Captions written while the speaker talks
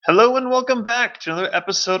Hello and welcome back to another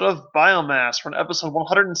episode of Biomass. We're on episode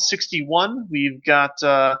 161. We've got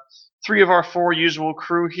three of our four usual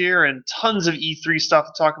crew here and tons of E3 stuff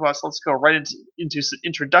to talk about. So let's go right into some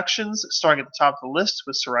introductions, starting at the top of the list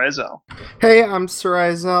with Sorizo. Hey, I'm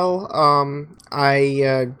Sorizel.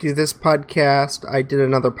 I do this podcast. I did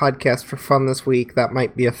another podcast for fun this week. That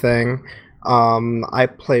might be a thing. I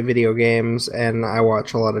play video games and I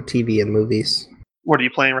watch a lot of TV and movies. What are you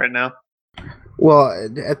playing right now? Well,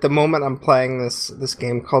 at the moment, I'm playing this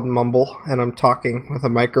game called Mumble, and I'm talking with a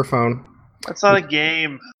microphone. That's not a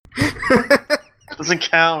game. Doesn't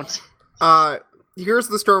count. Here's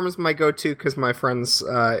the Storm is my go-to because my friends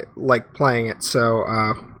like playing it, so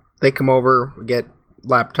they come over, get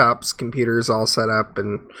laptops, computers all set up,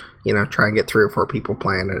 and try and get 3 or 4 people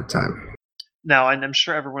playing at a time. Now, I'm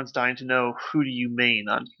sure everyone's dying to know, who do you main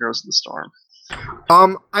on Heroes of the Storm?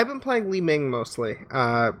 I've been playing Li Ming mostly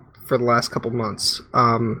for the last couple months.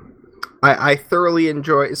 I thoroughly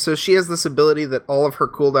enjoy. So she has this ability that all of her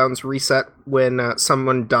cooldowns reset when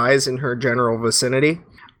someone dies in her general vicinity.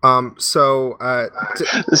 This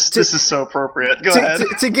is so appropriate. Go ahead.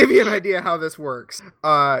 To give you an idea how this works,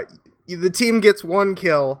 the team gets 1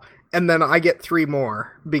 kill, and then I get 3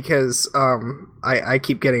 more because I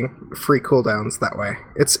keep getting free cooldowns that way.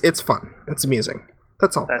 It's fun. It's amusing.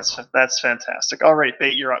 That's all. That's fantastic. All right,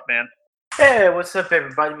 Bait, you're up, man. Hey, what's up,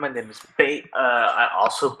 everybody? My name is Bait. I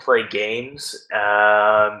also play games,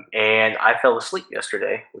 and I fell asleep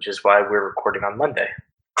yesterday, which is why we're recording on Monday.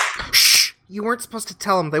 Shh! You weren't supposed to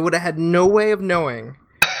tell them. They would have had no way of knowing.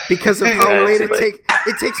 Because of how late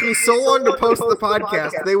it takes me so long to post the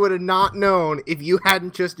podcast, they would have not known if you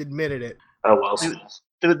hadn't just admitted it. Oh, well.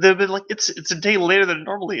 They've been like, it's a day later than it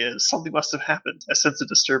normally is. Something must have happened. I sense a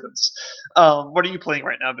disturbance. What are you playing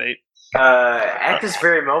right now, Bait? At this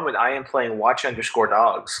very moment, I am playing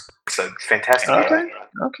Watch_Dogs. It's a fantastic game.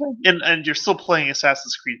 Okay. And you're still playing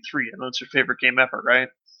Assassin's Creed 3. I know it's your favorite game ever, right?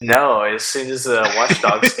 No, as soon as the Watch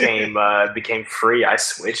Dogs game became free, I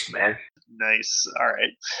switched, man. Nice. All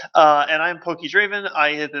right. And I'm PokeDraven.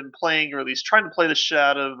 I have been playing, or at least trying to play the shit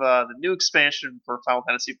out of the new expansion for Final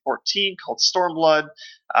Fantasy XIV called Stormblood.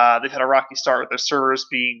 They've had a rocky start with their servers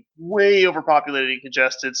being way overpopulated and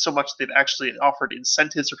congested, so much they've actually offered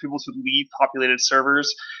incentives for people to leave populated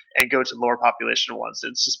servers and go to lower population ones.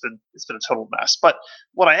 It's been a total mess. But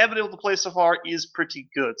what I have been able to play so far is pretty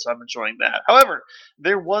good, so I'm enjoying that. However,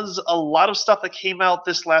 there was a lot of stuff that came out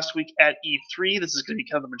this last week at E3. This is going to be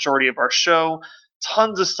kind of the majority of our show.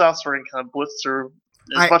 Tons of stuff, so we're going to kind of blitz through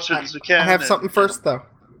as much as we can. I have something first, though.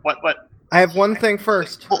 What? I have one thing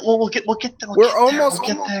first. We'll get there. We'll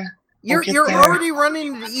get there. You're already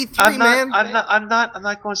running the E3, man. I'm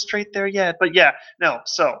not going straight there yet. But yeah, no.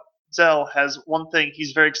 So Zell has one thing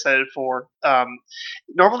he's very excited for.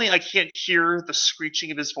 Normally I can't hear the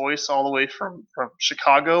screeching of his voice all the way from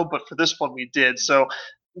Chicago, but for this one we did. So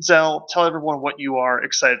Zell, tell everyone what you are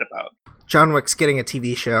excited about. John Wick's getting a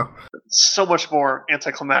TV show. So much more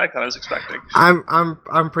anticlimactic than I was expecting.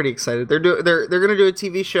 I'm pretty excited. They're gonna do a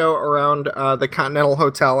TV show around the Continental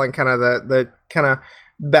Hotel and kind of the kind of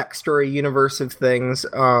backstory universe of things.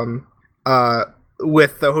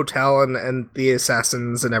 With the hotel and the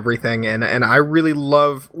assassins and everything, and I really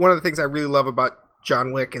love, one of the things I really love about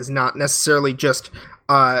John Wick is not necessarily just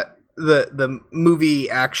the movie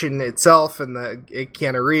action itself and the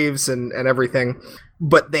Keanu Reeves and everything,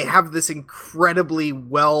 but they have this incredibly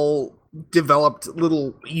well developed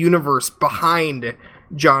little universe behind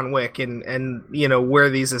John Wick and where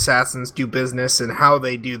these assassins do business and how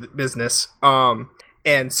they do business.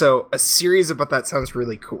 And so a series about that sounds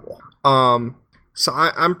really cool. So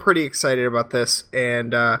I'm pretty excited about this.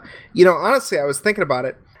 And, honestly, I was thinking about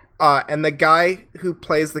it. And the guy who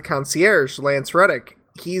plays the concierge, Lance Reddick,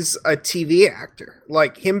 he's a TV actor.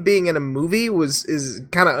 Like, him being in a movie is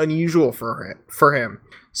kind of unusual for him.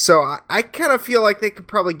 So I kind of feel like they could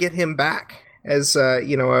probably get him back as, a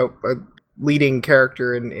leading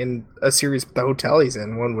character in a series with the hotel he's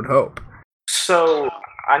in, one would hope. So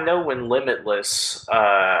I know when Limitless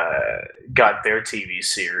got their TV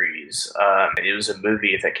series, it was a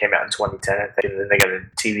movie that came out in 2010, I think, and then they got a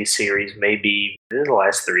TV series maybe in the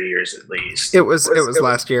last 3 years at least. It was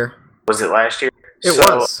last year. Was it last year? It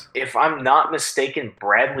was. If I'm not mistaken,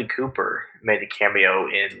 Bradley Cooper made a cameo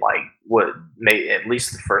in at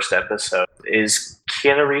least the first episode. Is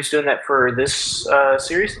Keanu Reeves doing that for this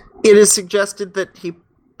series? It is suggested that he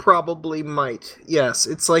probably might. Yes,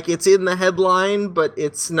 it's like it's in the headline, but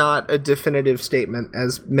it's not a definitive statement,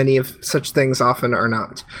 as many of such things often are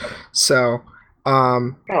not. So,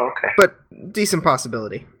 okay. But decent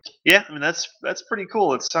possibility. Yeah, I mean that's pretty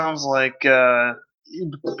cool. It sounds like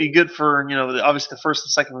it'd be good for obviously the first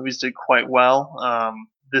and second movies did quite well.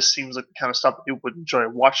 This seems like the kind of stuff that people would enjoy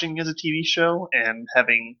watching as a TV show, and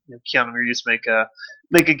having Keanu Reeves make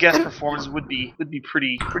a guest performance would be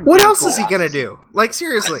pretty. What else cool. is he gonna do? Like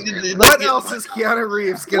seriously, what else is Keanu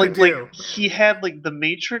Reeves gonna do? He had like The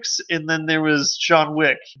Matrix, and then there was John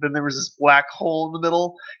Wick. Then there was this black hole in the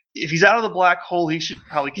middle. If he's out of the black hole, he should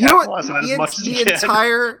probably capitalize on it as much as he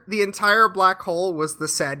can. The entire black hole was the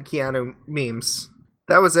sad Keanu memes.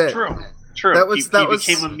 That was it. True. He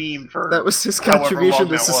became a meme for that was his contribution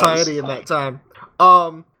to society in that time.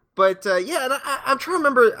 But and I'm trying to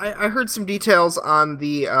remember. I heard some details on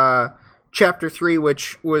the chapter 3,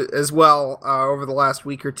 which was as well over the last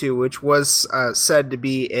week or two, which was said to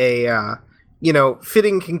be a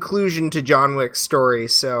fitting conclusion to John Wick's story.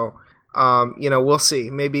 So we'll see.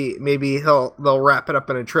 Maybe they'll wrap it up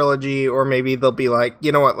in a trilogy, or maybe they'll be like,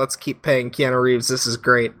 you know what, let's keep paying Keanu Reeves. This is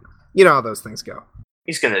great. You know how those things go.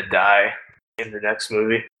 He's gonna die in the next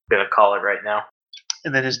movie. I'm gonna call it right now.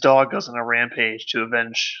 And then his dog goes on a rampage to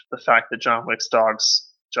avenge the fact that John Wick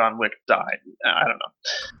died. I don't know.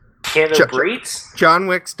 Keanu breeds? John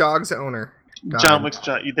Wick's dog's owner.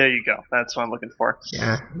 There you go. That's what I'm looking for.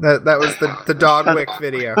 Yeah, that was the Dog Wick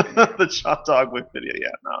video. The Dog Wick video.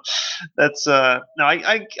 Yeah, no, that's no.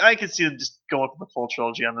 I could see them just going for the full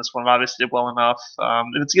trilogy on this one. Obviously, did well enough.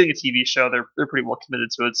 If it's getting a TV show, they're pretty well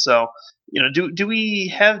committed to it. So, do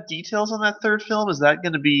we have details on that third film? Is that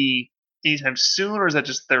going to be anytime soon, or is that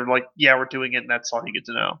just they're like, yeah, we're doing it, and that's all you get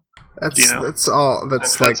to know? That's all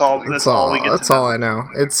I know.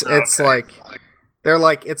 It's like. They're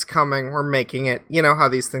like, it's coming. We're making it. You know how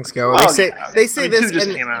these things go. They say this,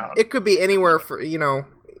 and it could be anywhere for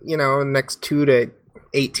next 2 to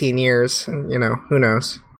 18 years. And, who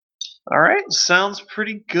knows? All right, sounds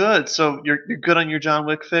pretty good. So you're good on your John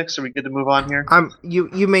Wick fix. Are we good to move on here?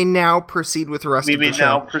 You may now proceed with the rest of the show. We may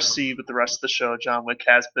now proceed with the rest of the show. John Wick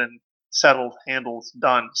has been settled, handled,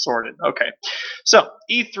 done, sorted. Okay, so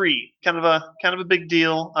E3, kind of a big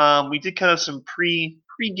deal. We did kind of some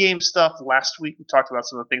pre-game stuff last week. We talked about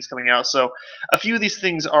some of the things coming out. So a few of these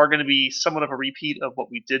things are going to be somewhat of a repeat of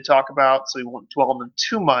what we did talk about. So we won't dwell on them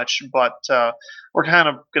too much, but we're kind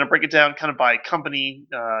of going to break it down kind of by company,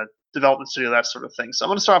 development studio, that sort of thing. So I'm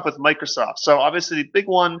going to start off with Microsoft. So obviously the big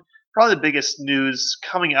one, probably the biggest news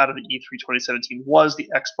coming out of the E3 2017 was the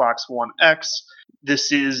Xbox One X.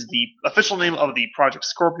 This is the official name of the Project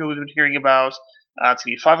Scorpio we've been hearing about. It's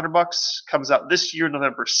going to be $500. Comes out this year,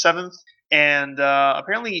 November 7th. And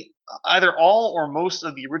apparently either all or most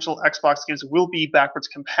of the original Xbox games will be backwards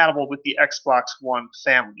compatible with the Xbox One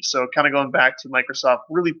family. So kind of going back to Microsoft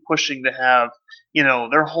really pushing to have,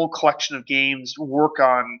 their whole collection of games work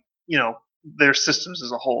on, their systems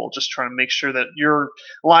as a whole, just trying to make sure that your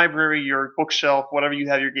library, your bookshelf, whatever you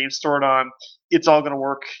have your games stored on, it's all going to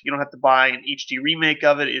work. You don't have to buy an HD remake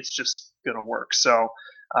of it. It's just going to work. So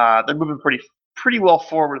they're moving pretty well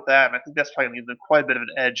forward with that, and I think that's probably going to give them quite a bit of an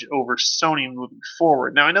edge over Sony moving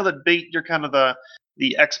forward. Now, I know that Bait, you're kind of the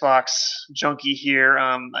Xbox junkie here.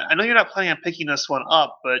 I know you're not planning on picking this one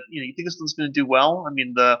up, but you think this one's going to do well? I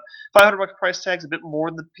mean, the $500 price tag is a bit more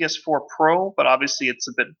than the PS4 Pro, but obviously it's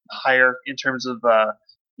a bit higher in terms of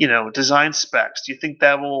design specs. Do you think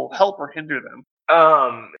that will help or hinder them?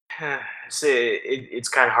 It's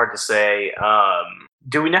kind of hard to say.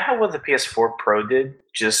 Do we know how well the PS4 Pro did,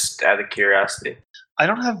 just out of curiosity? I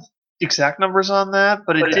don't have exact numbers on that,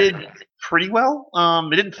 but it did pretty well.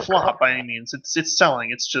 It didn't flop by any means. It's selling.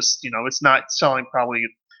 It's just, it's not selling probably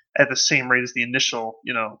at the same rate as the initial,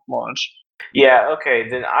 launch. Yeah, okay.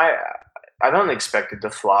 Then I don't expect it to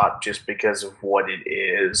flop just because of what it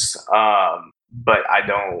is. But I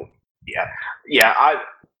don't,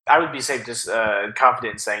 I would be safe, just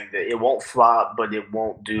confident in saying that it won't flop, but it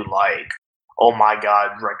won't do like, oh my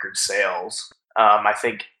God, record sales. I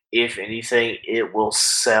think, if anything, it will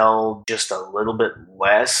sell just a little bit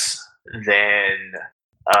less than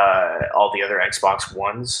all the other Xbox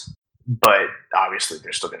Ones. But obviously,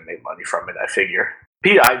 they're still going to make money from it, I figure.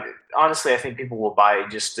 Honestly, I think people will buy it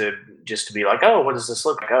just to be like, oh, what does this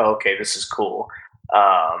look like? Oh, okay, this is cool.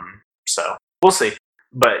 So, we'll see.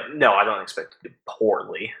 But no, I don't expect it to do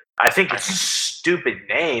poorly. I think it's a stupid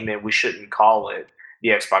name, and we shouldn't call it the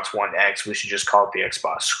Xbox One X. We should just call it the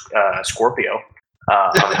Xbox Scorpio.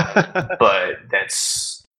 But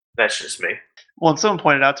that's just me. Well, and someone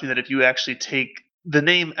pointed out to me that if you actually take the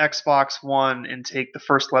name Xbox One and take the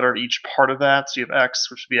first letter of each part of that, so you have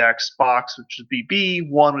X, which would be Xbox, which would be B,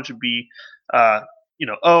 One, which would be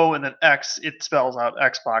O, and then X, it spells out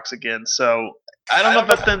Xbox again. So I don't know if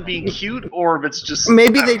that's them being cute or if it's just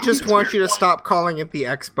maybe they just want you to stop calling it the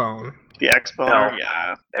X-Bone. The Xboner, No.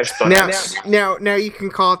 yeah. Xbox. Now you can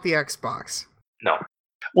call it the Xbox. No.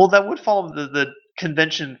 Well, that would follow the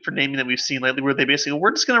convention for naming that we've seen lately, where they basically,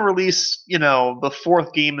 we're just going to release, the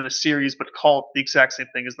fourth game in a series, but call it the exact same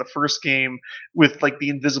thing as the first game, with like the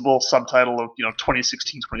invisible subtitle of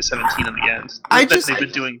 2016, 2017 in the end. They've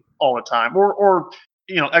been doing all the time, or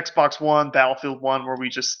Xbox One, Battlefield 1, where we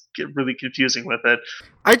just get really confusing with it.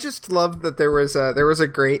 I just love that there was a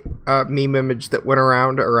great meme image that went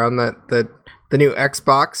around the new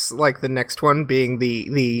Xbox, like the next one being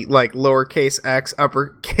the like lowercase x,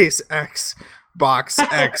 uppercase X, box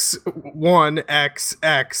X,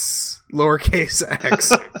 1XX, lowercase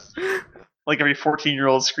x. Like every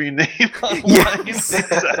 14-year-old screen name online. Yes.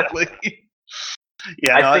 Exactly.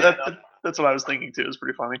 Yeah, that's what I was thinking too. It was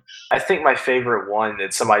pretty funny. I think my favorite one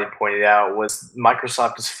that somebody pointed out was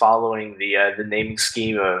Microsoft is following the naming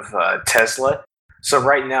scheme of Tesla. So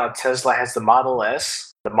right now, Tesla has the Model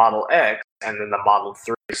S, the Model X, and then the Model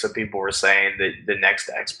 3. So people were saying that the next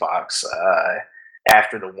Xbox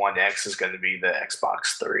after the One X is going to be the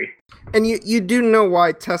Xbox 3. And you do know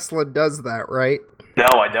why Tesla does that, right? No,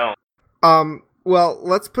 I don't. Well,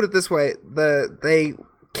 let's put it this way: they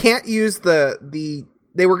can't use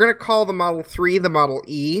they were going to call the Model 3 the Model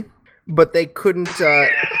E, but they couldn't.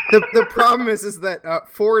 The problem is that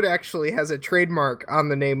Ford actually has a trademark on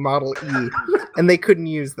the name Model E, and they couldn't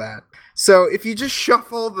use that. So if you just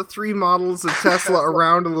shuffle the three models of Tesla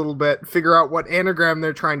around a little bit, figure out what anagram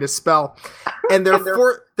they're trying to spell, and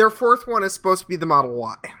their fourth one is supposed to be the Model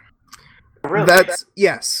Y. Really? That's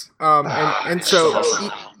yes. And so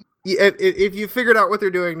if you figured out what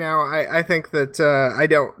they're doing now, I think that I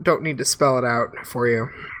don't need to spell it out for you.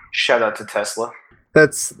 Shout out to Tesla.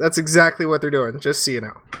 That's exactly what they're doing. Just so you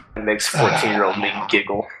know, it makes 14-year-old me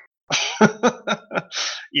giggle.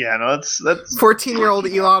 Yeah, no, that's 14-year-old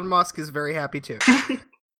Elon Musk is very happy too.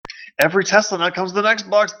 Every Tesla now comes with an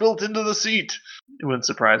Xbox built into the seat. It wouldn't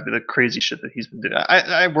surprise me, the crazy shit that he's been doing.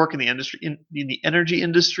 I work in the industry, in the energy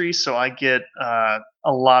industry, so I get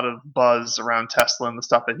a lot of buzz around Tesla and the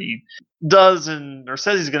stuff that he does or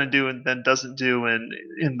says he's going to do and then doesn't do, and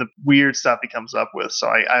in the weird stuff he comes up with. So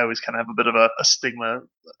I always kind of have a bit of a stigma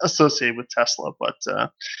associated with Tesla, but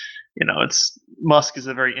Musk is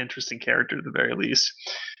a very interesting character at the very least.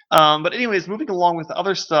 But anyways, moving along with the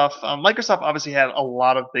other stuff, Microsoft obviously had a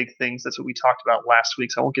lot of big things. That's what we talked about last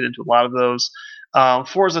week, so I won't get into a lot of those.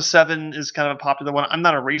 Forza 7 is kind of a popular one. I'm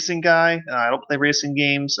not a racing guy. I don't play racing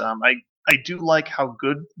games. I do like how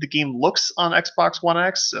good the game looks on Xbox One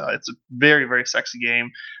X. It's a very, very sexy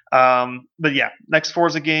game. But yeah, next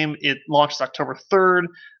Forza game, it launches October 3rd.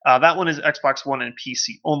 That one is Xbox One and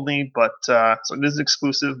PC only, but so it is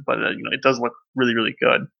exclusive, but it does look really, really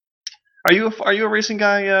good. Are you a racing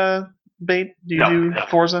guy, Bait? Do you do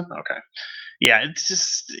Forza? Okay. Yeah, it's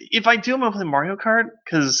just, if I do, I'm gonna play Mario Kart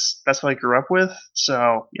because that's what I grew up with.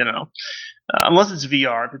 So unless it's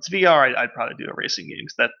VR. If it's VR, I'd probably do a racing game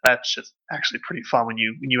because that's just actually pretty fun when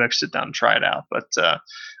you actually sit down and try it out. But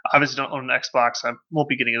obviously, don't own an Xbox. I won't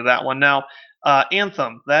be getting into that one now.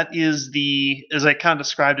 Anthem. That is as I kind of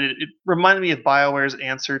described it, it reminded me of BioWare's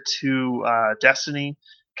answer to Destiny,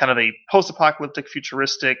 kind of a post-apocalyptic,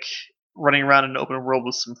 futuristic, running around in an open world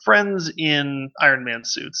with some friends in Iron Man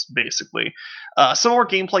suits, basically. Some more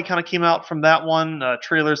gameplay kind of came out from that one,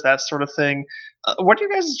 trailers, that sort of thing. What are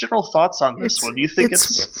your guys' general thoughts on this one? Do you think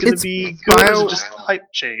it's going to be good, or is it just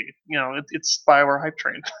hype chain? It's BioWare hype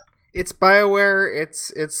train. It's BioWare.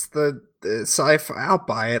 It's the sci-fi. I'll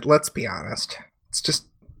buy it. Let's be honest. It's just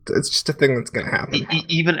a thing that's going to happen.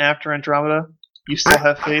 Even after Andromeda? You still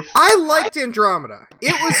have faith? I liked Andromeda.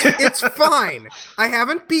 It's fine. I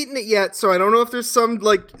haven't beaten it yet, so I don't know if there's some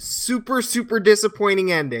super, super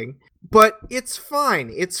disappointing ending. But it's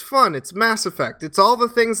fine. It's fun. It's Mass Effect. It's all the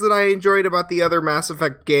things that I enjoyed about the other Mass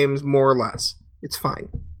Effect games, more or less. It's fine.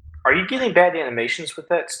 Are you getting bad animations with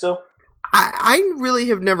that still? I really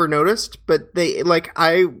have never noticed, but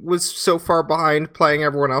I was so far behind playing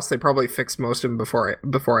everyone else, they probably fixed most of them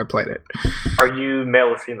before I played it. Are you male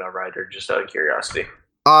or female writer, just out of curiosity?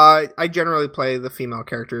 I generally play the female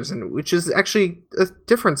characters, and which is actually a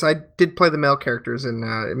difference. I did play the male characters in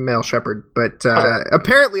Male Shepherd, but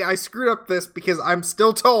apparently I screwed up this because I'm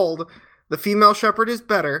still told the female Shepherd is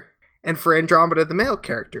better, and for Andromeda the male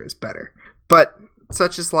character is better. But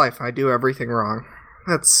such is life. I do everything wrong.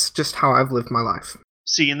 That's just how I've lived my life.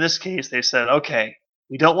 See, in this case, they said, okay,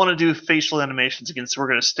 we don't want to do facial animations again, so we're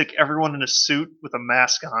going to stick everyone in a suit with a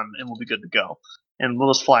mask on, and we'll be good to go. And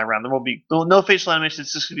we'll just fly around. There will be no facial animation.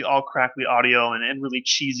 It's just going to be all crackly audio and really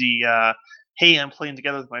cheesy hey, I'm playing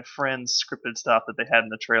together with my friends scripted stuff that they had in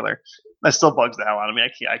the trailer. That still bugs the hell out of me.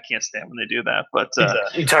 I can't stand when they do that. But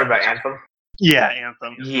You talking about Anthem? yeah,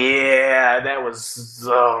 Anthem. Yeah, that was,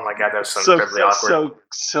 oh my god, that was so incredibly awkward.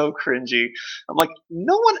 So cringy. I'm like,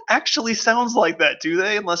 no one actually sounds like that, do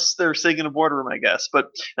they? Unless they're singing in a boardroom, I guess. But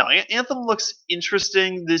no, Anthem looks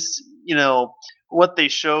interesting. This, what they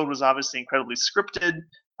showed was obviously incredibly scripted.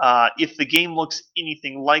 If the game looks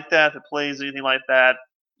anything like that, if it plays anything like that,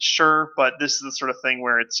 sure. But this is the sort of thing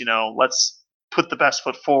where it's, let's put the best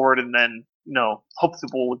foot forward, and then hope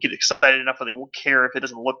people will get excited enough that they won't care if it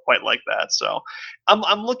doesn't look quite like that. So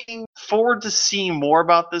I'm looking forward to seeing more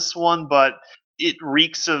about this one, but it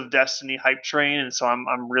reeks of Destiny hype train, and so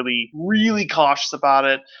I'm really really cautious about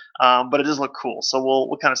it. But it does look cool, so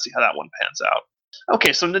we'll kind of see how that one pans out.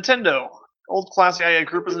 Okay, so Nintendo. Old classic. I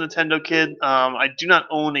grew up as a Nintendo kid. I do not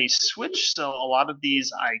own a Switch, so a lot of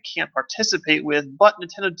these I can't participate with. But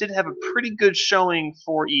Nintendo did have a pretty good showing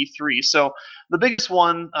for E3. So the biggest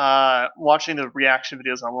one, watching the reaction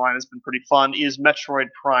videos online has been pretty fun, is Metroid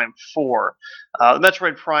Prime 4. The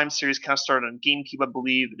Metroid Prime series kind of started on GameCube, I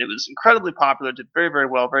believe, and it was incredibly popular. Did very very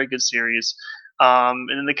well. Very good series. And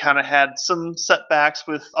then they kind of had some setbacks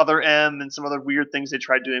with Other M and some other weird things they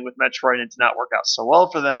tried doing with Metroid, and it did not work out so well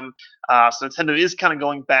for them. So Nintendo is kind of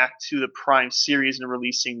going back to the Prime series and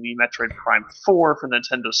releasing the Metroid Prime 4 for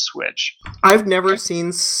Nintendo Switch. I've never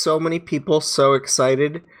seen so many people so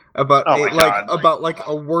excited about about like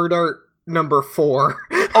a word art number 4.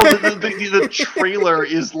 The trailer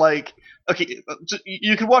is like, okay,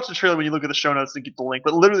 you can watch the trailer when you look at the show notes and get the link,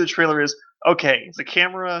 but literally the trailer is, okay, it's a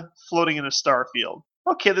camera floating in a star field.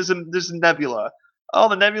 Okay, there's a nebula. Oh,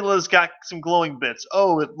 the nebula's got some glowing bits.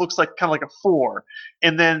 Oh, it looks like kind of like a 4.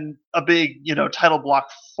 And then a big, title block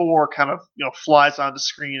 4 kind of, flies on the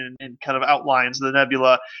screen and kind of outlines the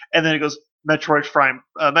nebula. And then it goes Metroid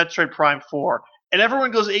Prime 4. And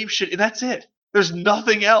everyone goes apeshit, and that's it. There's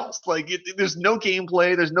nothing else. Like, there's no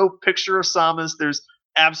gameplay. There's no picture of Samus. There's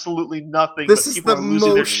absolutely nothing. This but is people are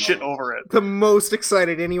losing their shit over it. The most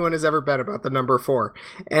excited anyone has ever been about the number 4,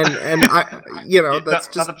 and I, that's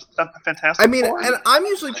just not fantastic. I mean, and I'm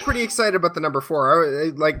usually pretty excited about the number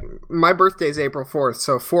 4. Like, my birthday's April 4th,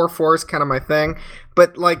 so 4/4 is kind of my thing.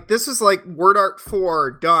 But like, this was like word art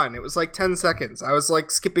 4 done. It was like 10 seconds. I was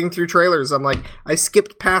like skipping through trailers. I'm like, I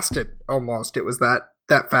skipped past it almost. It was that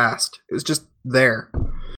fast. It was just there.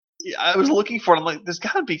 Yeah, I was looking for it. I'm like, there's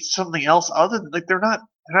got to be something else other than, like, they're not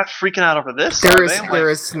freaking out over this. There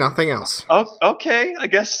is nothing else. Oh, okay. I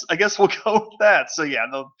guess we'll go with that. So yeah,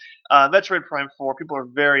 the Metroid Prime 4, people are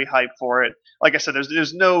very hyped for it. Like I said,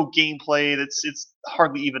 there's no gameplay. It's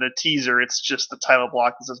hardly even a teaser. It's just the title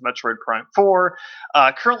block that says Metroid Prime 4.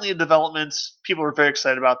 Currently in development. People are very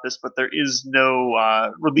excited about this, but there is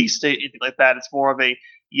no release date, anything like that. It's more of a,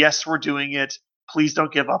 yes, we're doing it. Please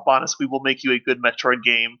don't give up on us. We will make you a good Metroid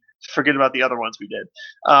game. Forget about the other ones we did.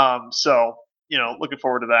 So, looking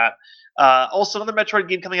forward to that. Also, another Metroid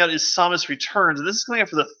game coming out is Samus Returns, and this is coming out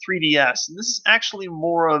for the 3DS. And this is actually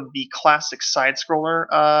more of the classic side-scroller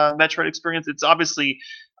Metroid experience. It's obviously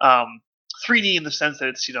 3D in the sense that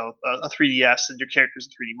it's, a 3DS and your characters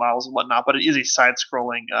in 3D models and whatnot, but it is a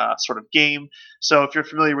side-scrolling sort of game. So if you're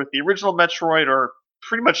familiar with the original Metroid or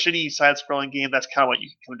pretty much any side-scrolling game, that's kind of what you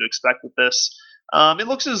can come to expect with this. It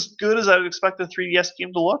looks as good as I would expect a 3DS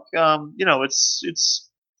game to look. I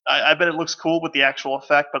bet it looks cool with the actual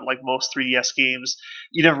effect, but like most 3DS games,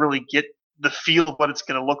 you never really get the feel of what it's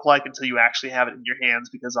going to look like until you actually have it in your hands,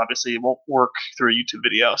 because obviously it won't work through a YouTube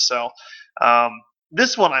video. So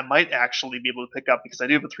this one I might actually be able to pick up because I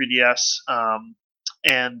do have a 3DS,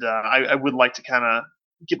 and I would like to kind of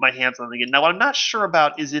get my hands on it again. Now, what I'm not sure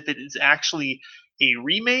about is if it is actually a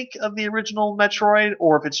remake of the original Metroid,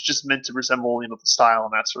 or if it's just meant to resemble, the style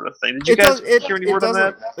and that sort of thing. Did you guys hear any word on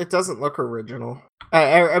that? It doesn't look original.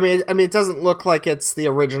 I mean, it doesn't look like it's the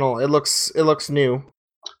original. It looks new.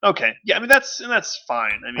 Okay, yeah, I mean that's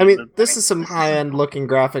fine. This is some high-end looking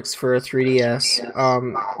graphics for a 3DS.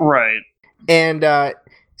 Right. And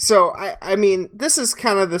so I mean, this is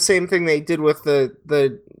kind of the same thing they did with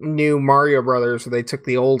the new Mario Brothers, where they took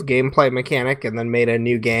the old gameplay mechanic and then made a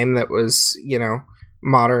new game that was,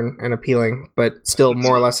 modern and appealing, but still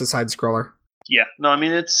more or less a side scroller. Yeah, no, I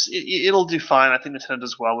mean it'll do fine. I think Nintendo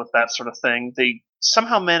does well with that sort of thing. They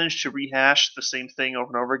somehow manage to rehash the same thing over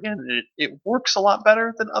and over again, and it works a lot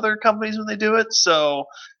better than other companies when they do it. So,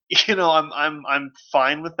 I'm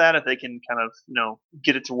fine with that if they can kind of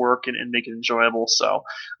get it to work and make it enjoyable. So,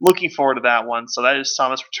 looking forward to that one. So that is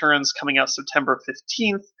Samus Returns, coming out September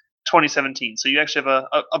 15th. 2017. So you actually have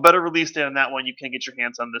a better release date on that one. You can get your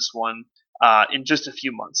hands on this one in just a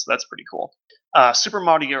few months. So that's pretty cool. Super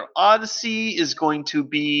Mario Odyssey is going to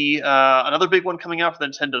be another big one coming out for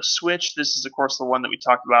the Nintendo Switch. This is, of course, the one that we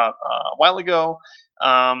talked about a while ago.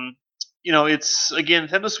 It's again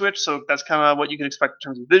Nintendo Switch, so that's kind of what you can expect in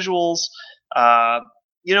terms of visuals.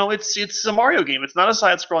 It's a Mario game. It's not a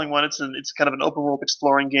side-scrolling one. It's kind of an open-world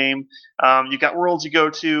exploring game. You've got worlds you go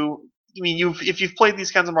to. I mean, if you've played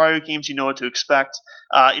these kinds of Mario games, you know what to expect.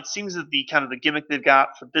 It seems that the gimmick they've got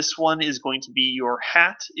for this one is going to be your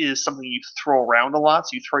hat is something you throw around a lot. So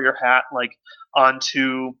you throw your hat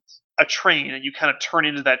onto a train, and you kind of turn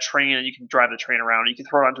into that train, and you can drive the train around. You can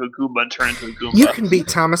throw it onto a Goomba and turn into a Goomba. You can be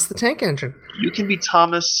Thomas the Tank Engine. You can be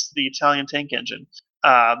Thomas the Italian Tank Engine.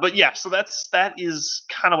 But yeah, so that is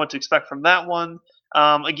kind of what to expect from that one.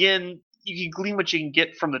 Again, you can glean what you can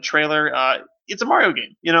get from the trailer. It's a Mario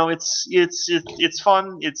game. It's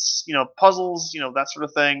fun. It's puzzles. That sort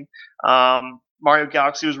of thing. Mario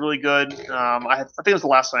Galaxy was really good. I think it was the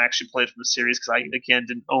last one I actually played from the series because I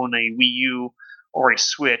didn't own a Wii U or a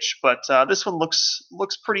Switch, but this one looks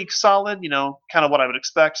pretty solid. Kind of what I would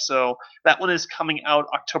expect. So that one is coming out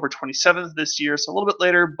October 27th this year, so a little bit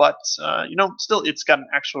later, but still it's got an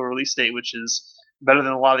actual release date, which is better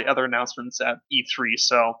than a lot of the other announcements at E3.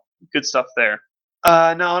 So good stuff there.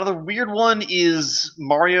 Now another weird one is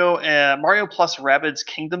Mario plus Rabbids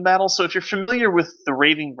Kingdom Battle. So if you're familiar with the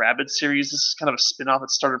Raving Rabbids series, this is kind of a spin-off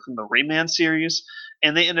that started from the Rayman series,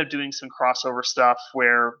 and they end up doing some crossover stuff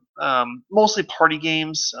where mostly party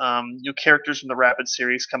games, characters from the Rabbids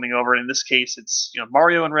series coming over. In this case, it's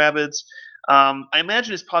Mario and Rabbids. I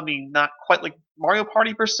imagine it's probably not quite like Mario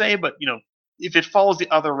Party per se, but if it follows the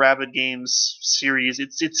other Rabbids games series,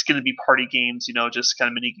 it's going to be party games, just kind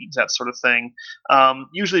of mini games, that sort of thing.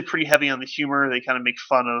 Usually pretty heavy on the humor. They kind of make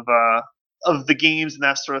fun of the games and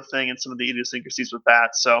that sort of thing, and some of the idiosyncrasies with that.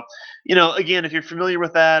 So, again, if you're familiar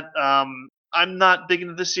with that, I'm not big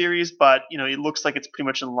into the series, but it looks like it's pretty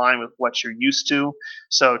much in line with what you're used to.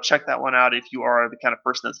 So check that one out if you are the kind of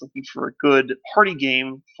person that's looking for a good party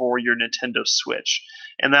game for your Nintendo Switch.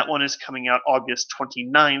 And that one is coming out August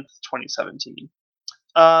 29th, 2017.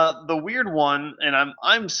 The weird one, and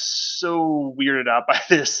I'm so weirded out by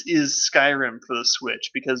this, is Skyrim for the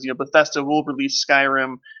Switch, because Bethesda will release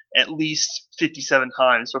Skyrim at least 57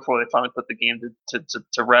 times before they finally put the game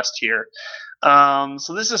to rest here.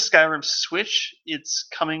 So this is Skyrim Switch. It's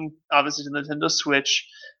coming obviously to the Nintendo Switch.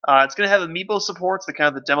 It's going to have amiibo support. So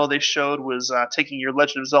the demo they showed was taking your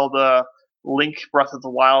Legend of Zelda Link Breath of the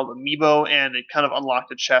Wild amiibo, and it kind of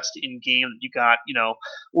unlocked a chest in game that you got,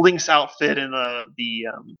 Link's outfit and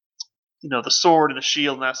the sword and the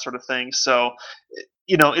shield and that sort of thing. So,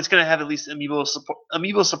 it's going to have at least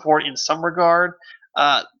amiibo support in some regard.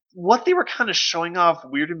 What they were kind of showing off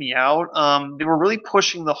weirded me out. They were really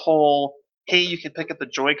pushing the whole, hey, you can pick up the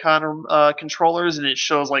Joy-Con controllers, and it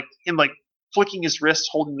shows him flicking his wrist,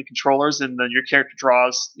 holding the controllers, and then your character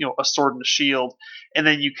draws, a sword and a shield, and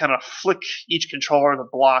then you kind of flick each controller to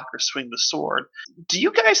block or swing the sword. Do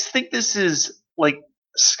you guys think this is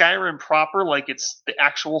Skyrim proper, like it's the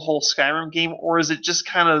actual whole Skyrim game, or is it just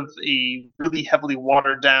kind of a really heavily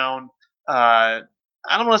watered down?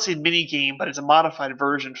 I don't want to say mini game, but it's a modified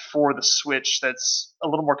version for the Switch that's a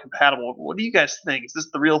little more compatible. What do you guys think? Is this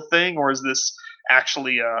the real thing, or is this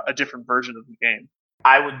actually a different version of the game?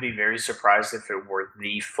 I would be very surprised if it were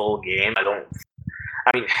the full game. I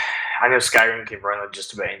know Skyrim can run on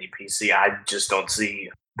just about any PC. I just don't see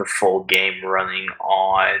the full game running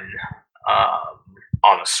on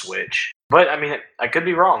a Switch. But I could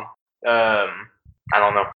be wrong. I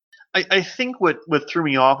don't know. I think what threw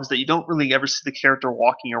me off is that you don't really ever see the character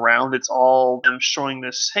walking around. It's all them showing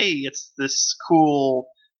this, hey, it's this cool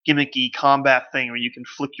gimmicky combat thing where you can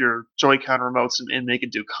flick your Joy-Con remotes and make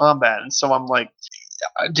it do combat. And so I'm like,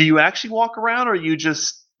 do you actually walk around, or are you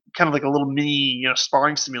just kind of like a little mini,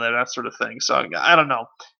 sparring simulator, that sort of thing? So I don't know.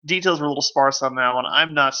 Details were a little sparse on that one.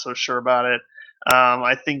 I'm not so sure about it.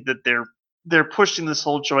 I think that they're pushing this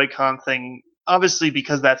whole Joy-Con thing, obviously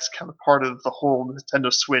because that's kind of part of the whole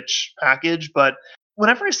Nintendo Switch package. But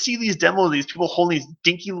whenever I see these demos, these people holding these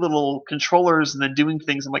dinky little controllers and then doing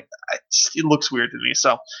things, I'm like, it looks weird to me.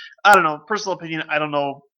 So I don't know. Personal opinion, I don't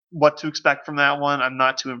know what to expect from that one. I'm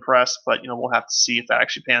not too impressed, but we'll have to see if that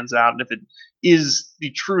actually pans out and if it is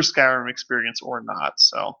the true Skyrim experience or not.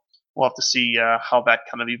 So we'll have to see how that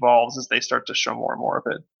kind of evolves as they start to show more and more of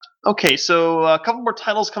it. Okay, so a couple more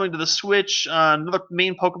titles coming to the Switch. Another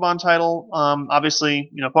main Pokemon title.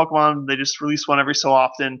 Obviously, Pokemon, they just release one every so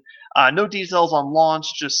often. No details on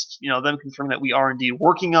launch, just them confirming that we are indeed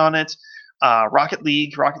working on it. Rocket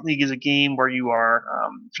League. Rocket League is a game where you are,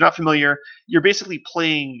 if you're not familiar, you're basically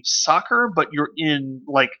playing soccer, but you're in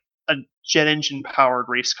like a jet engine powered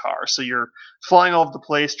race car. So you're flying all over the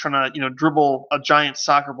place, trying to dribble a giant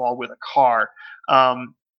soccer ball with a car.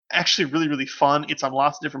 Actually, really really fun. It's on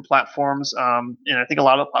lots of different platforms, and I think a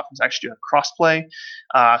lot of the platforms actually do have crossplay.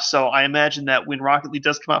 So I imagine that when Rocket League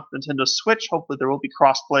does come out for Nintendo Switch, hopefully there will be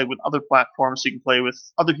crossplay with other platforms, so you can play with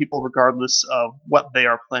other people regardless of what they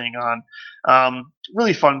are playing on.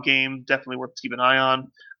 Really fun game, definitely worth to keep an eye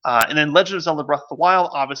on. And then Legend of Zelda Breath of the Wild,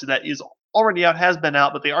 obviously that is already out, has been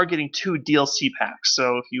out, but they are getting 2 DLC packs.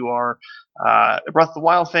 So if you are a Breath of the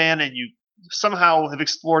Wild fan and you somehow have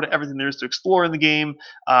explored everything there is to explore in the game,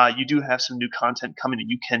 you do have some new content coming that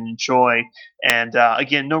you can enjoy. And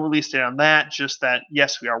again, no release date on that, just that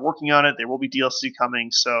yes, we are working on it. There will be DLC coming,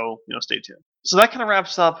 so stay tuned. So that kind of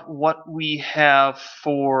wraps up what we have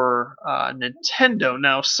for Nintendo.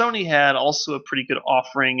 Now, Sony had also a pretty good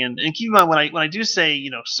offering, and keep in mind when I do say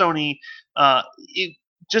Sony,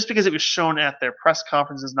 just because it was shown at their press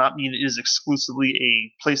conference does not mean it is exclusively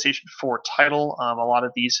a PlayStation 4 title. A lot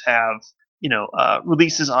of these have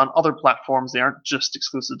releases on other platforms. They aren't just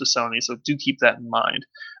exclusive to Sony, so do keep that in mind.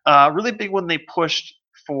 Really big one they pushed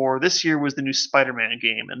for this year was the new Spider-Man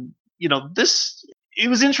game, and it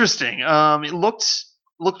was interesting. It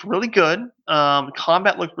looked really good.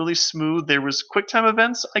 Combat looked really smooth. There was QuickTime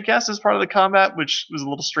events, I guess, as part of the combat, which was a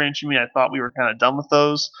little strange to me. I thought we were kind of done with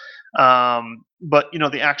those. But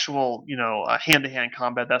the actual hand-to-hand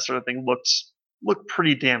combat, that sort of thing, looked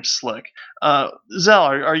pretty damn slick. Zell,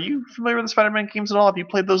 are you familiar with the Spider-Man games at all? Have you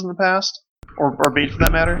played those in the past, or Bait for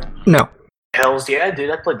that matter? No. Hells yeah, dude!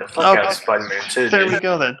 I played the fuck out of Spider-Man too. There we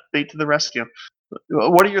go then. Bait to the rescue.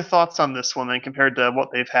 What are your thoughts on this one then, compared to what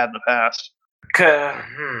they've had in the past?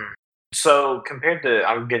 So compared to,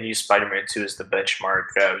 I'm going to use Spider-Man 2 as the benchmark,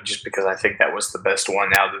 just because I think that was the best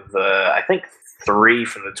one out of the, I think 3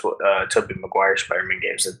 from the Tobey Maguire Spider-Man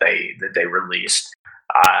games that they released.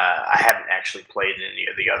 I haven't actually played any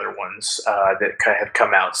of the other ones that have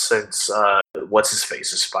come out since what's his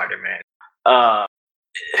face is Spider-Man.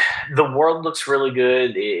 The world looks really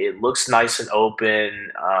good. It looks nice and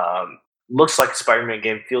open. Looks like a Spider-Man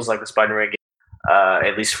game. Feels like a Spider-Man game,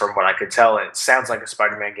 at least from what I could tell. And it sounds like a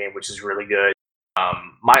Spider-Man game, which is really good.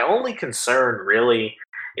 My only concern really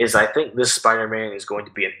is I think this Spider-Man is going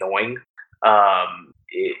to be annoying.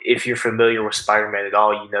 If you're familiar with Spider-Man at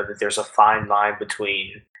all, you know that there's a fine line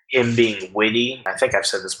between him being witty. I think I've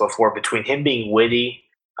said this before, between him being witty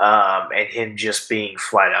and him just being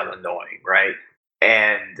flat out annoying, right?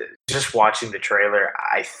 And just watching the trailer,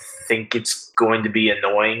 I think it's going to be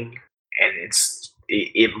annoying, and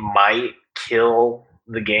it might kill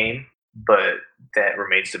the game, but that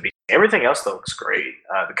remains to be seen. Everything else though looks great.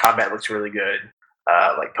 The combat looks really good.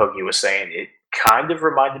 Like Pokey was saying, it kind of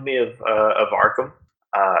reminded me of Arkham.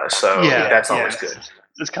 So that's always good.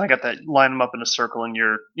 It's kind of got that line them up in a circle and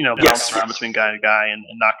you're bouncing around between guy to guy and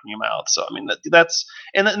knocking him out. So I mean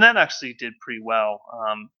that actually did pretty well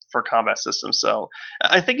for combat systems. So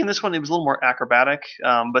I think in this one it was a little more acrobatic,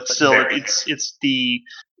 but still it's the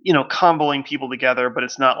comboing people together, but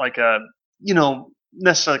it's not like a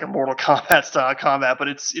necessarily like a Mortal Kombat style combat, but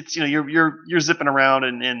it's you're zipping around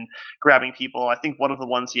and grabbing people. I think one of the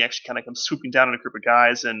ones he actually kind of comes swooping down on a group of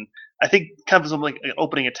guys, and I think kind of like an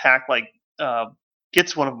opening attack, like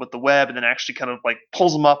gets one of them with the web, and then actually kind of like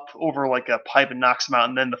pulls them up over like a pipe and knocks them out,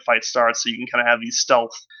 and then the fight starts. So you can kind of have these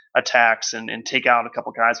stealth attacks and take out a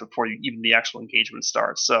couple guys before even the actual engagement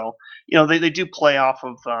starts. So they do play off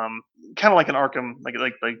of kind of like an Arkham, like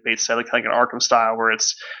Bates said, like an Arkham style, where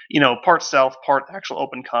it's part stealth, part actual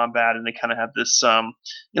open combat, and they kind of have this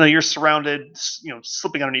you're surrounded,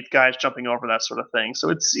 slipping underneath guys, jumping over, that sort of thing. So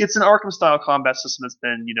it's an Arkham style combat system that's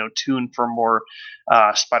been tuned for more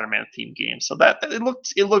Spider-Man themed games. So that it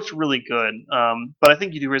looked really good. But I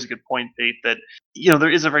think you do raise a good point, Bate, that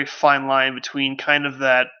there is a very fine line between kind of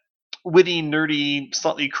that witty, nerdy,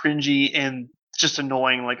 slightly cringy, and just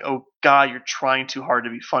annoying, like, oh god, you're trying too hard to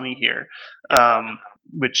be funny here,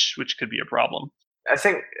 which could be a problem. I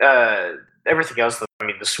think everything else, though, I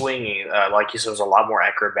mean, the swinging, like you said, was a lot more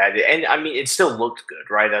acrobatic, and I mean, it still looked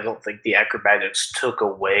good, right? I don't think the acrobatics took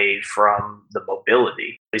away from the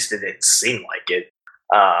mobility. At least it didn't seem like it.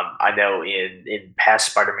 I know in past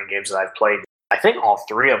Spider-Man games that I've played, I think all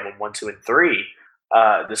 3 of them, 1, 2, and 3,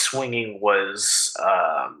 the swinging was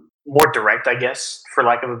more direct, I guess, for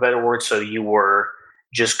lack of a better word. So you were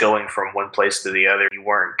just going from one place to the other. You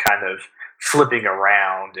weren't kind of flipping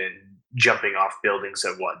around and jumping off buildings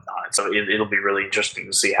and whatnot. So it'll be really interesting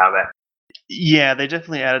to see how that. Yeah, they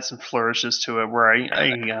definitely added some flourishes to it. Where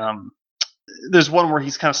there's one where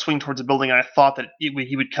he's kind of swinging towards a building, and I thought that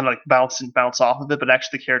he would kind of like bounce off of it, but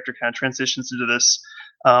actually the character kind of transitions into this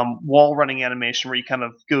wall running animation where he kind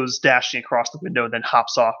of goes dashing across the window and then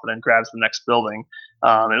hops off and then grabs the next building.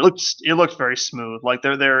 And it looked very smooth. Like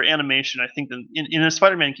their animation, I think that in a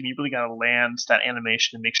Spider-Man game, you really got to land that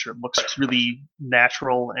animation and make sure it looks really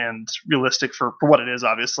natural and realistic for what it is,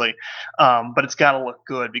 obviously. But it's got to look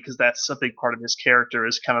good because that's a big part of his character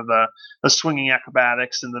is kind of the swinging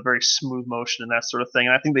acrobatics and the very smooth motion and that sort of thing.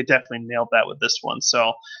 And I think they definitely nailed that with this one.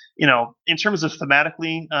 So, in terms of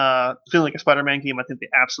thematically, feeling like a Spider-Man game, I think they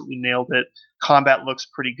absolutely nailed it. Combat looks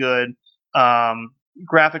pretty good.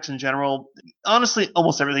 Graphics in general, honestly,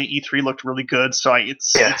 almost everything E3 looked really good. So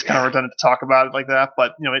it's kind of redundant to talk about it like that,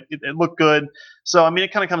 but it looked good. So I mean,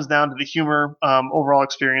 it kind of comes down to the humor, overall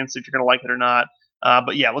experience, if you're going to like it or not.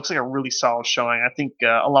 But yeah, it looks like a really solid showing. I think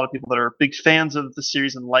a lot of people that are big fans of the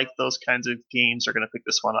series and like those kinds of games are going to pick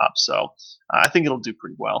this one up. So I think it'll do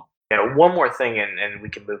pretty well. Yeah, one more thing, and we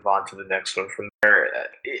can move on to the next one from there.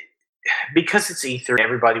 Because it's E3,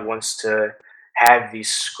 everybody wants to have these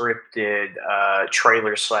scripted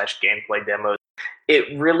trailers / gameplay demos.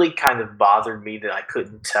 It really kind of bothered me that I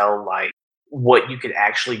couldn't tell like what you could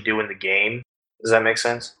actually do in the game. Does that make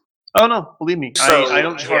sense? Oh no, believe me, So, I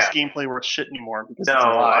don't trust gameplay worth shit anymore because No, it's a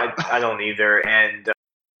lie. I don't either. And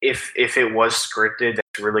if it was scripted,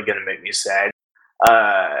 that's really going to make me sad.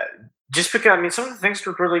 Just because, I mean, some of the things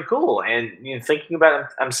were really cool. And thinking about it,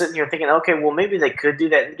 I'm sitting here thinking, okay, well, maybe they could do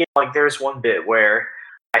that in the game. Like, there's one bit where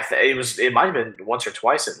it might have been once or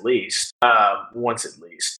twice at least, once at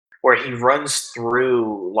least, where he runs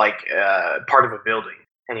through like part of a building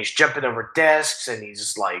and he's jumping over desks and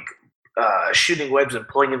he's like shooting webs and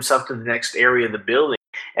pulling himself to the next area of the building.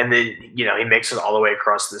 And then, he makes it all the way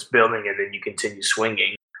across this building and then you continue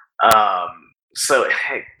swinging. So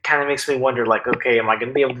it kind of makes me wonder, like, okay, am I going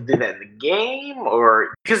to be able to do that in the game?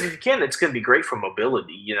 Or because if you can, it's going to be great for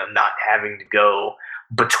mobility, not having to go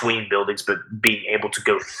between buildings, but being able to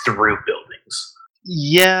go through buildings.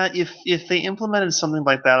 Yeah, if they implemented something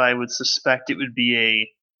like that, I would suspect it would be a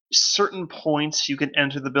certain points you can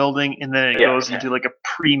enter the building, and then it goes into like a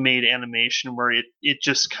pre-made animation where it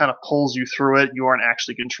just kind of pulls you through it. You aren't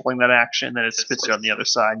actually controlling that action, and then it spits you on the other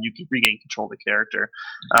side, and you can regain control of the character.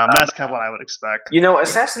 That's kind of what I would expect.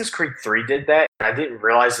 Assassin's Creed 3 did that, and I didn't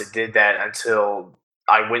realize it did that until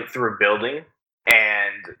I went through a building,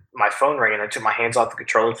 and my phone rang, and I took my hands off the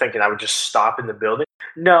controller thinking I would just stop in the building.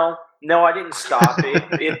 No, I didn't stop.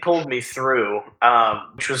 It pulled me through,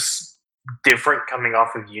 which was different coming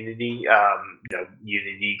off of Unity.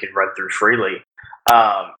 Unity you can run through freely.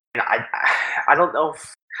 And I don't know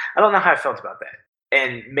how I felt about that.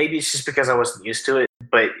 And maybe it's just because I wasn't used to it,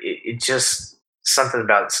 but it just something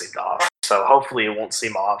about it seemed off. So hopefully it won't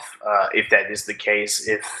seem off if that is the case.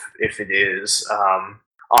 If it is on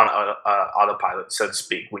autopilot, so to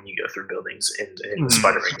speak, when you go through buildings in the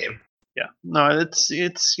Spider-Man game. Yeah, no,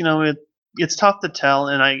 it's tough to tell,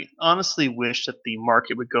 and I honestly wish that the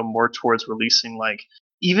market would go more towards releasing like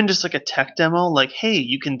even just like a tech demo, like, hey,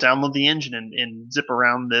 you can download the engine and zip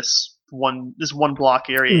around this one block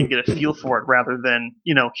area and get a feel for it, rather than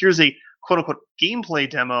here's a quote unquote gameplay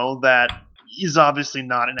demo that is obviously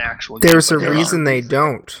not an actual. There's a reason they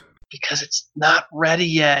don't. Because it's not ready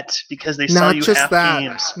yet. Because they sell you half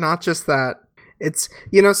games. Not just that. It's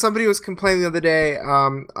somebody was complaining the other day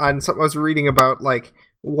on something I was reading about, like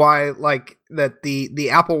why like that the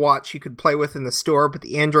Apple Watch you could play with in the store, but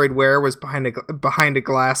the Android Wear was behind a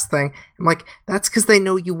glass thing. I'm like, that's because they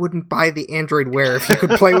know you wouldn't buy the Android Wear if you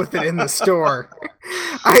could play with it in the store.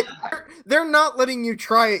 They're not letting you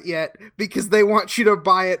try it yet because they want you to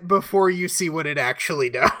buy it before you see what it actually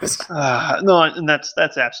does. No, and that's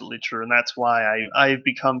absolutely true, and that's why I've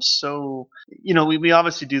become so. We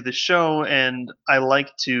obviously do this show, and I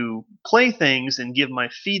like to play things and give my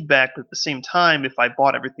feedback. But at the same time, if I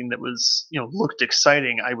bought everything that was looked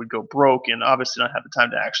exciting, I would go broke and obviously not have the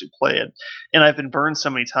time to actually play it. And I've been burned so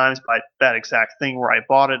many times by that exact thing where I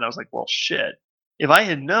bought it and I was like, well, shit. If I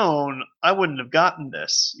had known, I wouldn't have gotten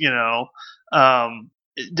this,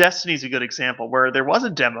 Destiny's a good example where there was a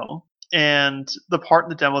demo, and the part in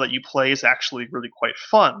the demo that you play is actually really quite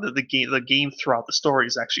fun. The game throughout the story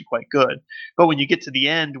is actually quite good. But when you get to the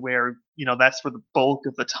end where, that's where the bulk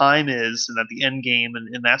of the time is, and at the end game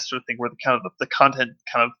and that sort of thing, where the content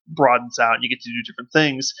kind of broadens out and you get to do different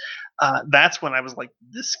things, that's when I was like,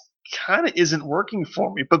 this kind of isn't working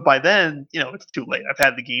for me. But by then, it's too late. I've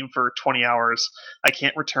had the game for 20 hours. I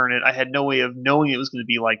can't return it. I had no way of knowing it was going to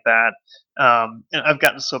be like that. And I've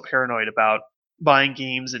gotten so paranoid about buying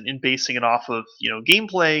games and basing it off of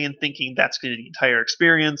gameplay and thinking that's going to be the entire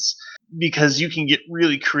experience, because you can get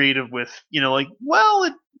really creative with like, well,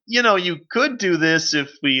 you could do this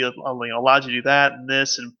if we allowed you to do that and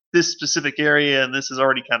this specific area, and this is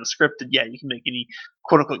already kind of scripted. Yeah, you can make any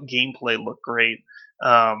quote unquote gameplay look great.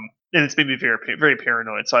 And it's made me very, very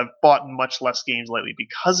paranoid. So I've bought much less games lately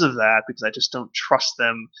because of that, because I just don't trust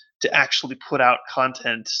them to actually put out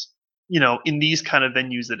content, in these kind of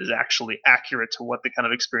venues that is actually accurate to what the kind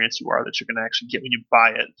of experience you are that you're going to actually get when you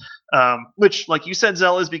buy it. Which, like you said,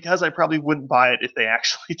 Zell, is because I probably wouldn't buy it if they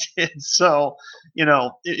actually did. So,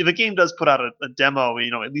 if a game does put out a demo,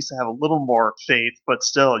 at least I have a little more faith, but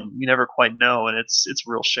still, you never quite know, and it's a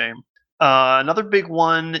real shame. Another big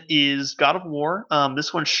one is God of War.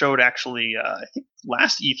 This one showed actually, I think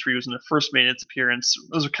last E3 was when it first made its appearance.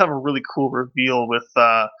 It was kind of a really cool reveal with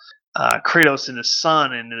Kratos and his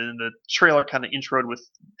son, and the trailer kind of introed with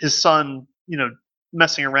his son,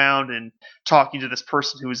 messing around and talking to this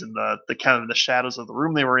person who was in the kind of the shadows of the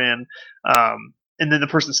room they were in. And then the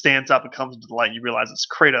person stands up and comes into the light, and you realize it's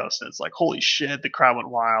Kratos, and it's like, holy shit, the crowd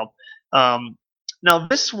went wild. Now,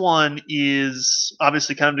 this one is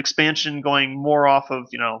obviously kind of an expansion going more off of,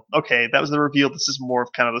 okay, that was the reveal. This is more of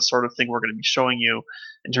kind of the sort of thing we're going to be showing you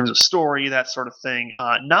in terms of story, that sort of thing.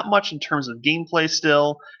 Not much in terms of gameplay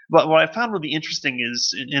still, but what I found really interesting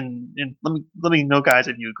is, let me know, guys,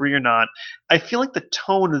 if you agree or not, I feel like the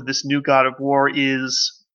tone of this new God of War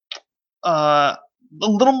is a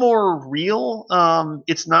little more real.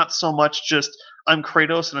 It's not so much just, I'm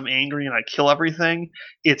Kratos and I'm angry and I kill everything.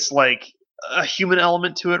 It's like a human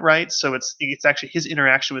element to it, right? So it's actually his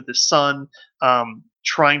interaction with his son,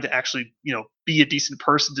 trying to actually be a decent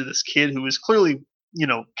person to this kid who is clearly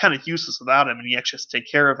kind of useless without him, and he actually has to take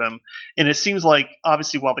care of him. And it seems like,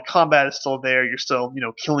 obviously, while the combat is still there, you're still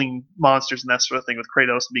killing monsters and that sort of thing with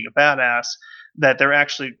Kratos and being a badass, that they're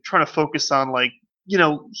actually trying to focus on, like,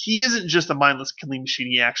 he isn't just a mindless killing machine.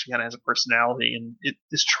 He actually kind of has a personality, and it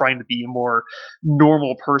is trying to be a more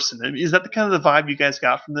normal person. I mean, is that the kind of the vibe you guys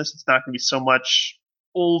got from this? It's not going to be so much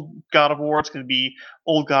old God of War. It's going to be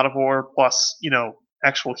old God of War plus,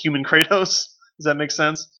 actual human Kratos. Does that make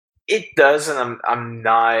sense? It does, and I'm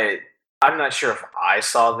not sure if I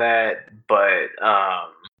saw that, but I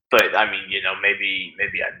mean, maybe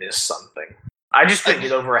I missed something. I just couldn't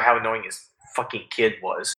get over how annoying his fucking kid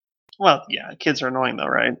was. Well, yeah, kids are annoying though,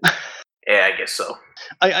 right? Yeah, I guess so.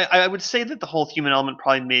 I would say that the whole human element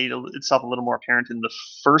probably made itself a little more apparent in the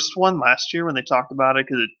first one last year when they talked about it,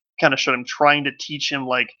 because it kind of showed him trying to teach him,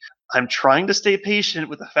 like, I'm trying to stay patient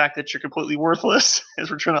with the fact that you're completely worthless as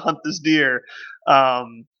we're trying to hunt this deer.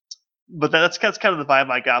 But that's kind of the vibe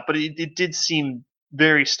I got. But it did seem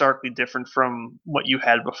very starkly different from what you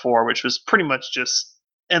had before, which was pretty much just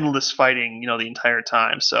endless fighting, the entire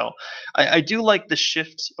time. So I do like the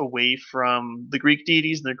shift away from the Greek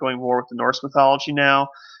deities, and they're going more with the Norse mythology now.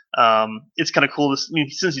 It's kind of cool.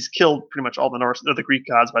 Since he's killed pretty much all the Norse or the Greek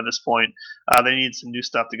gods by this point, they needed some new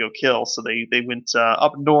stuff to go kill. So they went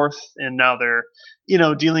up north, and now they're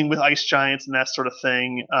dealing with ice giants and that sort of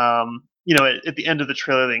thing. At the end of the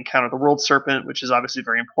trailer, they encounter the world serpent, which is obviously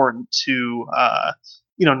very important to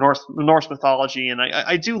Norse mythology, and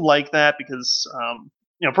I do like that because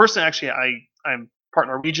personally, actually, I'm part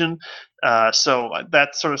Norwegian, so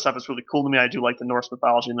that sort of stuff is really cool to me. I do like the Norse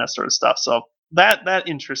mythology and that sort of stuff, so that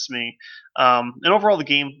interests me. And overall, the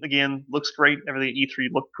game again looks great. Everything at E3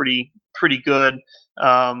 looked pretty good.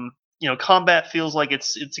 Combat feels like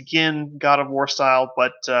it's again God of War style,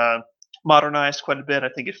 but modernized quite a bit. I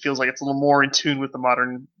think it feels like it's a little more in tune with the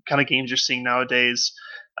modern kind of games you're seeing nowadays.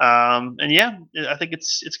 And yeah, I think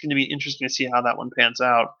it's going to be interesting to see how that one pans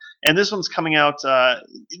out. And this one's coming out.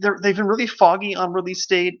 They've been really foggy on release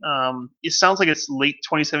date. It sounds like it's late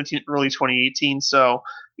 2017, early 2018. So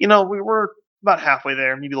we were about halfway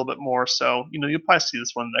there, maybe a little bit more. So you'll probably see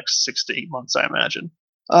this one in the next 6 to 8 months, I imagine.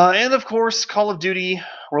 And of course, Call of Duty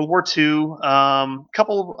World War II.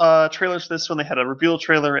 Couple trailers for this one. They had a reveal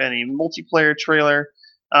trailer and a multiplayer trailer.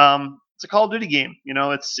 It's a Call of Duty game.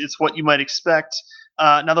 It's what you might expect.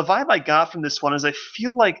 Now, the vibe I got from this one is I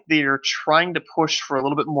feel like they're trying to push for a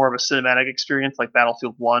little bit more of a cinematic experience like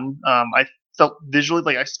Battlefield 1. I felt visually,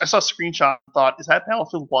 like I saw a screenshot and thought, is that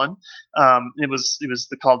Battlefield 1? It was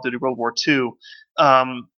the Call of Duty World War II.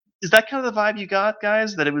 Is that kind of the vibe you got,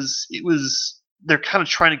 guys? That it was they're kind of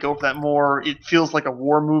trying to go for that more. It feels like a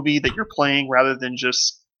war movie that you're playing rather than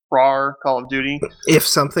just raw Call of Duty. If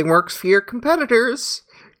something works for your competitors,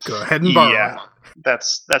 go ahead and borrow it.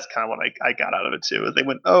 That's kind of what I got out of it too. They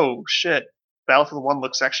went, oh shit, Battlefield 1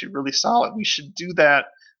 looks actually really solid. We should do that,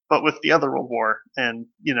 but with the other World War. And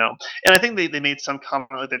and I think they made some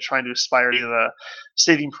comment like they're trying to aspire to the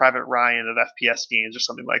Saving Private Ryan of FPS games or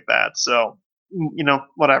something like that. So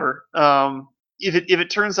whatever. If it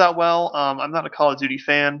turns out well, I'm not a Call of Duty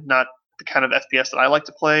fan, not the kind of FPS that I like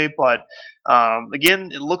to play, but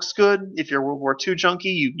again, it looks good. If you're a World War II junkie,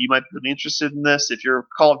 you might be really interested in this. If you're a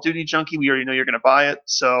Call of Duty junkie, we already know you're going to buy it.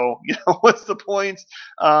 So what's the point?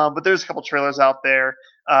 But there's a couple trailers out there.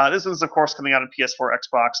 This one's of course coming out on PS4,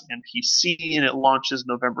 Xbox, and PC, and it launches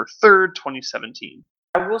November 3rd, 2017.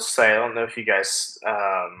 I will say, I don't know if you guys.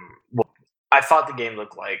 I thought the game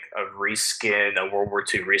looked like a reskin, a World War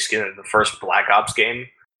II reskin of the first Black Ops game.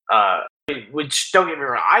 Which, don't get me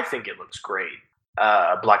wrong, I think it looks great.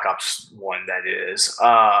 Black Ops 1, that is.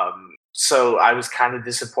 So I was kind of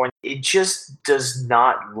disappointed. It just does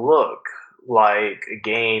not look like a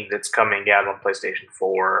game that's coming out on PlayStation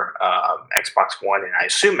 4, Xbox One, and I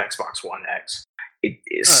assume Xbox One X.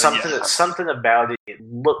 Something about it. It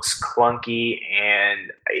looks clunky,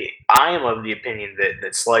 and I am of the opinion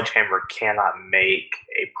that Sledgehammer cannot make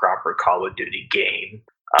a proper Call of Duty game.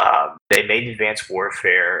 They made Advanced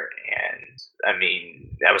Warfare, and I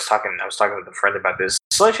mean, I was talking with a friend about this.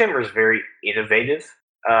 Sledgehammer is very innovative.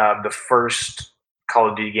 The first Call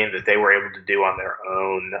of Duty game that they were able to do on their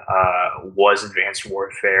own was Advanced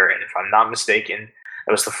Warfare, and if I'm not mistaken,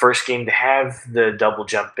 it was the first game to have the double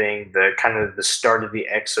jumping, the kind of the start of the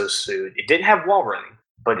exosuit. It didn't have wall running,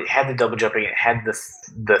 but it had the double jumping. It had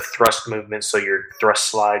the thrust movement, so your thrust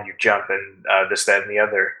slide, your jump, and this, that, and the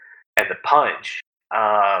other, and the punch.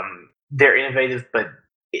 They're innovative, but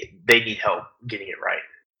they need help getting it right,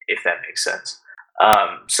 if that makes sense.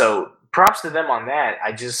 So props to them on that.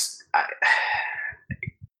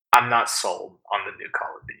 I'm not sold on the new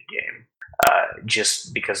Call of Duty game.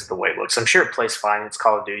 Just because of the way it looks. I'm sure it plays fine. It's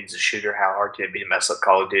Call of Duty. It's a shooter. How hard can it be to mess up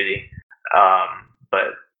Call of Duty?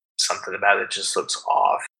 But something about it just looks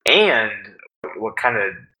off. And what kind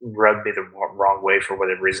of rubbed me the wrong way for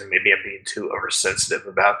whatever reason, maybe I'm being too oversensitive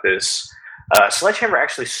about this, Sledgehammer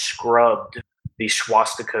actually scrubbed the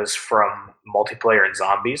swastikas from multiplayer and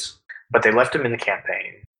zombies, but they left them in the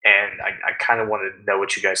campaign. And I kind of want to know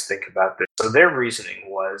what you guys think about this. So their reasoning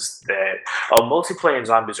was that multiplayer and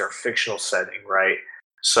zombies are a fictional setting, right?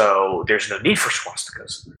 So there's no need for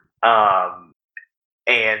swastikas.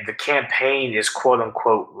 And the campaign is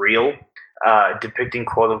quote-unquote real, depicting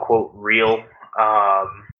quote-unquote real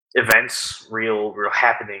events, real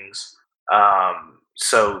happenings.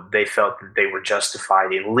 So they felt that they were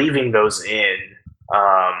justified in leaving those in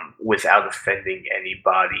without offending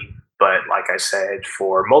anybody. But like I said,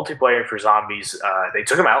 for multiplayer and for zombies, they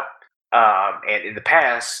took them out. And in the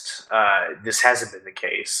past, this hasn't been the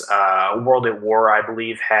case. World at War, I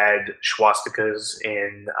believe, had swastikas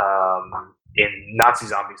in Nazi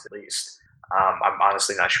zombies, at least. I'm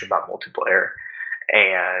honestly not sure about multiplayer.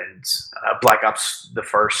 And Black Ops, the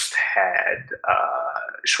first, had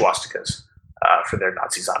swastikas for their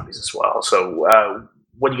Nazi zombies as well. So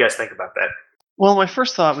what do you guys think about that? Well, my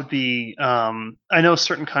first thought would be, I know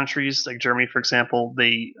certain countries, like Germany, for example,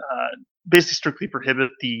 they basically strictly prohibit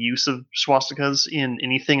the use of swastikas in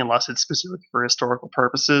anything unless it's specific for historical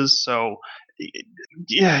purposes. So,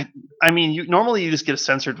 yeah, I mean, normally you just get a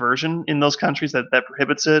censored version in those countries that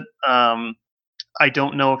prohibits it. I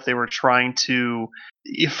don't know if they were trying to,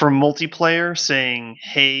 for multiplayer, saying,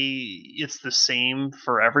 hey, it's the same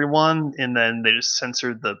for everyone, and then they just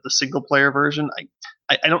censored the single player version.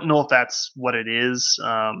 I don't know if that's what it is,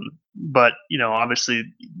 but obviously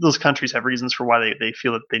those countries have reasons for why they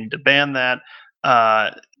feel that they need to ban that.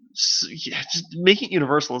 Just making it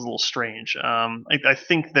universal is a little strange. I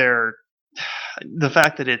think the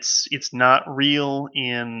fact that it's not real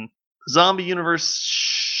in the zombie universe,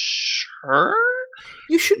 sure.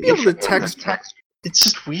 You should be able to text. It's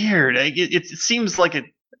just weird. It seems like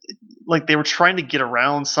they were trying to get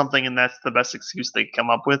around something, and that's the best excuse they come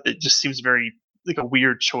up with. It just seems very like a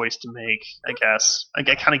weird choice to make, I guess. I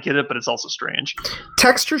kind of get it, but it's also strange.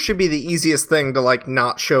 Texture should be the easiest thing to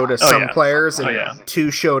not show to some players and to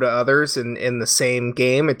show to others in the same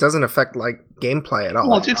game. It doesn't affect gameplay at all.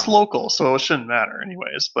 Well, it's local, so it shouldn't matter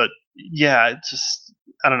anyways. But yeah, it just,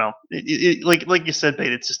 I don't know. Like you said,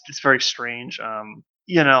 Bait, it's very strange. I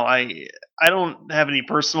don't have any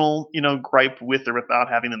personal gripe with or without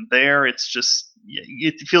having them there. It's just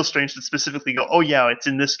it feels strange to specifically go, oh yeah, it's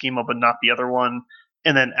in this game but not the other one,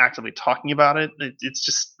 and then actively talking about it. It's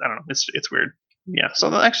just, I don't know, it's weird. Yeah.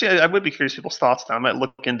 So actually, I would be curious people's thoughts now. I might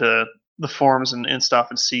look into the forums and stuff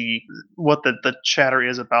and see what the chatter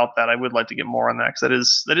is about that. I would like to get more on that,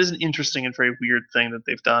 because that is an interesting and very weird thing that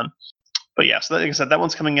they've done. But yeah, so like I said, that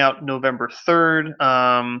one's coming out November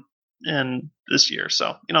 3rd. and this year.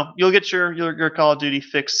 So you'll get your Call of Duty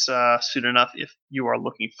fix soon enough if you are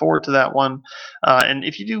looking forward to that one. And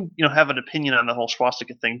if you do have an opinion on the whole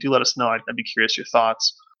swastika thing, do let us know. I'd be curious your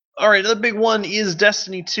thoughts. All right, another big one is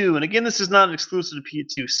Destiny 2. And again, this is not an exclusive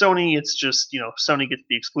to Sony. It's just, Sony gets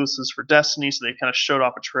the exclusives for Destiny, so they kind of showed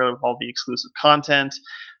off a trailer of all the exclusive content.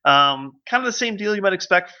 Kind of the same deal you might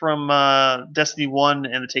expect from Destiny 1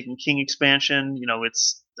 and the Taken King expansion.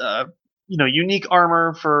 It's unique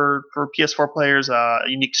armor for PS4 players,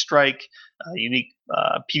 unique strike, unique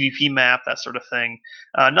PvP map, that sort of thing.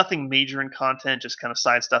 Nothing major in content, just kind of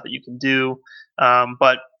side stuff that you can do.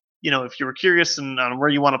 But if you were curious on where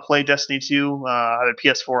you want to play Destiny 2, either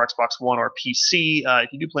PS4, Xbox One, or PC,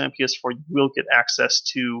 if you do play on PS4, you will get access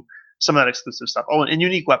to some of that exclusive stuff. Oh, and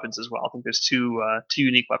unique weapons as well. I think there's two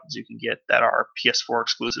unique weapons you can get that are PS4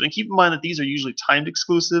 exclusive. And keep in mind that these are usually timed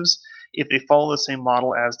exclusives. If they follow the same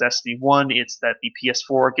model as Destiny 1, it's that the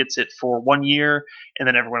PS4 gets it for 1 year, and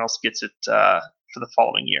then everyone else gets it for the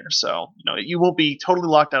following year. So, you won't be totally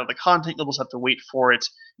locked out of the content. You'll just have to wait for it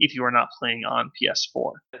if you are not playing on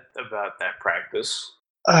PS4. About that practice.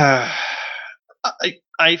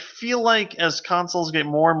 I feel like as consoles get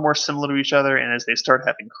more and more similar to each other, and as they start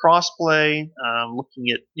having crossplay, looking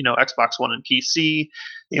at Xbox One and PC,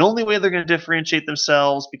 the only way they're going to differentiate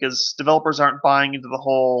themselves, because developers aren't buying into the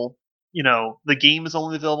whole, the game is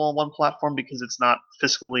only available on one platform because it's not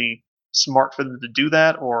fiscally smart for them to do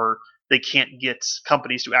that, or they can't get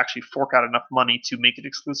companies to actually fork out enough money to make it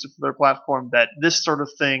exclusive for their platform, that this sort of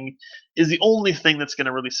thing is the only thing that's going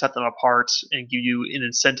to really set them apart and give you an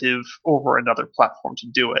incentive over another platform to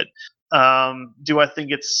do it. Do I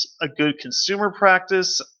think it's a good consumer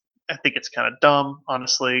practice? I think it's kind of dumb,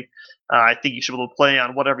 honestly. I think you should be able to play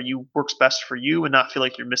on whatever works best for you and not feel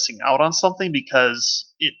like you're missing out on something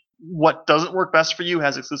because what doesn't work best for you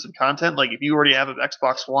has exclusive content. Like if you already have an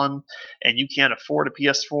Xbox One and you can't afford a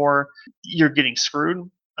PS4, you're getting screwed.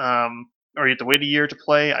 Or you have to wait a year to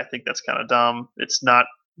play. I think that's kind of dumb. It's not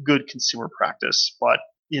good consumer practice, but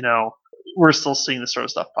we're still seeing this sort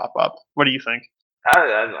of stuff pop up. What do you think? I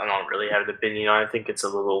don't really have an opinion. I think it's a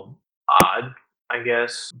little odd, I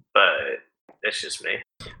guess, but it's just me.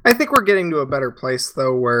 I think we're getting to a better place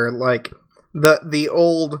though, where like the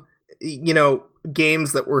old,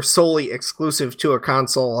 games that were solely exclusive to a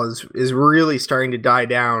console is really starting to die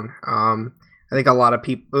down. I think a lot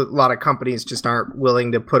of companies just aren't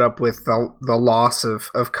willing to put up with the loss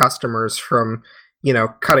of customers from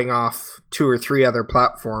cutting off 2 or 3 other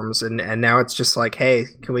platforms, and now it's just like, hey,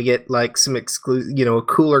 can we get like some exclusive, a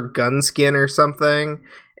cooler gun skin or something,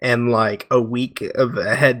 and like a week of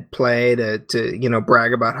ahead play to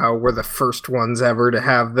brag about how we're the first ones ever to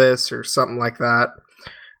have this or something like that.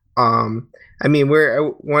 I mean,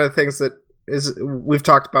 one of the things that we've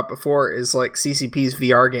talked about before is like CCP's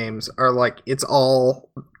VR games are like, it's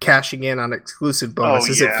all cashing in on exclusive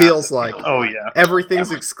bonuses. It feels like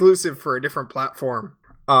everything's exclusive for a different platform,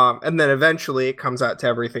 and then eventually it comes out to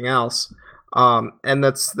everything else. And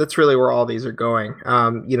that's really where all these are going.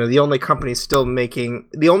 The only companies still making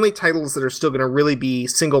the only titles that are still going to really be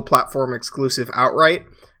single platform exclusive outright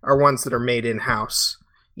are ones that are made in house.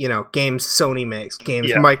 Games Sony makes, games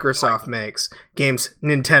Microsoft makes, games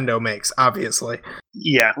Nintendo makes, obviously.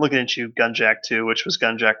 Yeah, looking at you, Gunjack 2, which was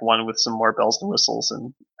Gunjack 1 with some more bells and whistles,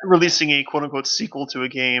 and releasing a quote-unquote sequel to a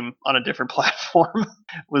game on a different platform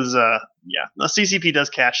was, The CCP does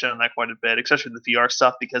cash in on that quite a bit, especially with the VR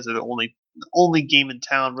stuff, because they're the only game in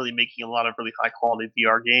town really making a lot of really high-quality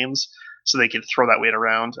VR games, so they can throw that weight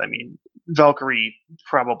around. I mean, Valkyrie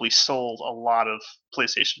probably sold a lot of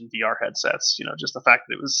PlayStation VR headsets. Just the fact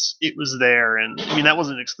that it was there, and I mean that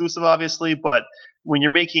wasn't exclusive, obviously, but when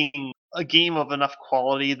you're making a game of enough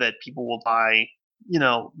quality that people will buy,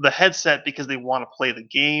 the headset because they want to play the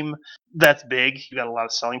game, that's big. You got a lot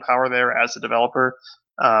of selling power there as a developer.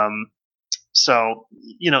 So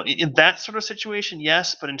in that sort of situation,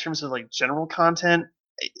 yes, but in terms of like general content,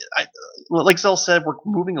 like Zell said, we're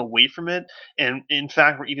moving away from it, and in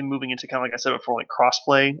fact, we're even moving into kind of like I said before, like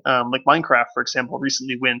crossplay. Like Minecraft, for example,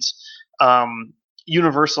 recently went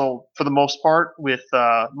universal for the most part, with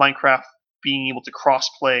Minecraft being able to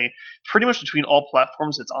crossplay pretty much between all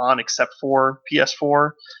platforms it's on, except for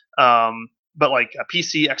PS4. But like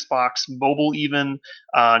PC, Xbox, mobile, even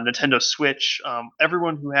Nintendo Switch,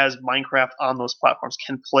 everyone who has Minecraft on those platforms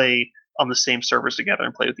can play on the same servers together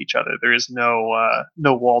and play with each other. There is no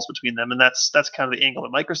walls between them, and that's kind of the angle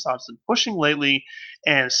that Microsoft's been pushing lately,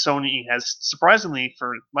 and Sony has surprisingly,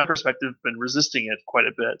 for my perspective, been resisting it quite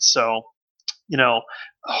a bit. So,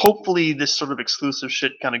 hopefully this sort of exclusive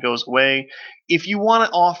shit kind of goes away. If you want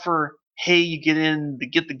to offer hey, you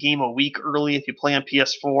get the game a week early if you play on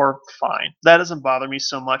PS4, fine. That doesn't bother me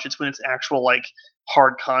so much. It's when it's actual like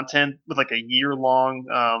hard content with like a year long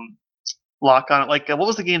lock on it. Like what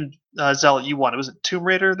was the game Zealot you wanted? Was it Tomb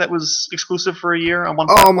Raider that was exclusive for a year on one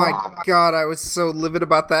Oh platform? my god, I was so livid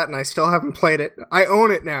about that, and I still haven't played it. I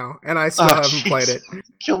own it now, and I still haven't played it.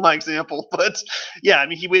 Kill my example, but yeah, I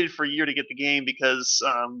mean, he waited for a year to get the game because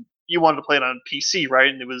you wanted to play it on PC, right?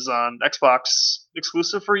 And it was on Xbox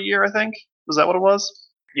exclusive for a year, I think. Was that what it was?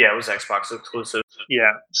 Yeah, it was Xbox exclusive.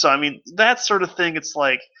 Yeah. So I mean, that sort of thing. It's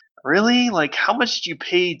like, really, like, how much did you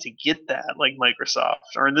pay to get that? Like Microsoft,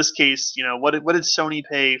 or in this case, what did Sony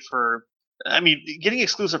pay for? I mean, getting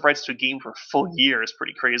exclusive rights to a game for a full year is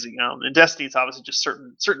pretty crazy. In Destiny, it's obviously just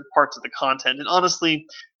certain parts of the content, and honestly,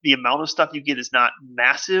 the amount of stuff you get is not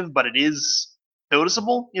massive, but it is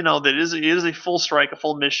noticeable. That it is a full strike, a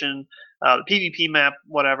full mission, the PvP map,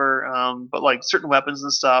 whatever. But like certain weapons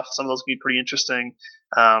and stuff, some of those can be pretty interesting.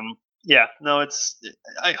 Yeah, no,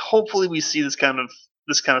 hopefully we see this kind of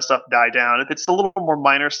stuff die down. If it's a little more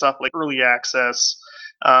minor stuff like early access,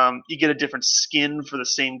 you get a different skin for the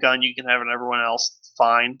same gun you can have on everyone else.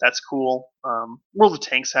 Fine, that's cool. World of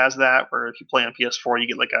Tanks has that, where if you play on PS4, you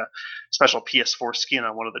get like a special PS4 skin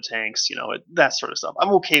on one of the tanks. That sort of stuff. I'm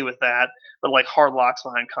okay with that, but like hard locks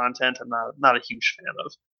behind content, I'm not a huge fan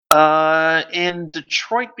of. And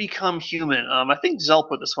Detroit Become Human. I think Zell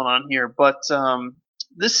put this one on here, but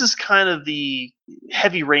this is kind of the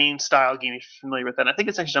Heavy Rain style game, if you're familiar with that. I think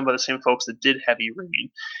it's actually done by the same folks that did Heavy Rain.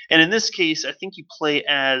 And in this case, I think you play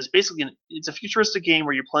as basically it's a futuristic game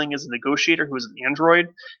where you're playing as a negotiator who is an android,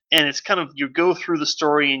 and it's kind of you go through the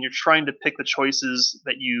story and you're trying to pick the choices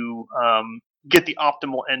that you get the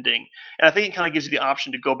optimal ending. And I think it kind of gives you the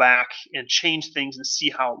option to go back and change things and see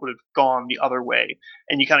how it would have gone the other way.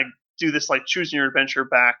 And you kind of do this like choosing your adventure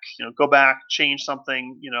back, go back, change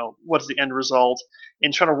something, what's the end result,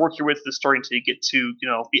 and try to work your way through the story until you get to,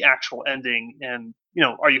 the actual ending. And,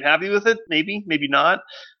 are you happy with it? Maybe, maybe not.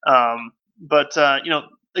 But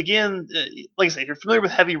again, like I say, if you're familiar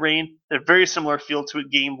with Heavy Rain, a very similar feel to it.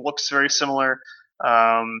 Game looks very similar.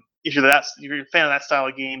 If you're a fan of that style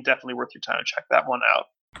of game, definitely worth your time to check that one out.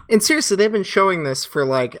 And seriously, they've been showing this for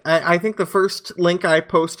like, I think the first link I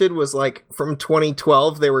posted was like from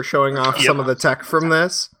 2012. They were showing off some of the tech from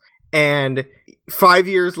this. And 5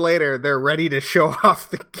 years later, they're ready to show off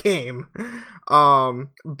the game.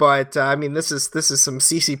 But I mean, this is some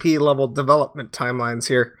CCP level development timelines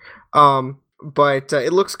here. But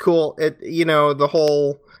it looks cool. It, the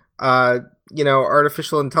whole,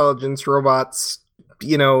 artificial intelligence robots,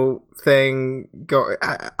 thing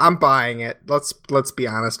I'm buying it. Let's be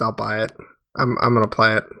honest, I'll buy it. I'm gonna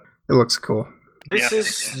play it. It looks cool.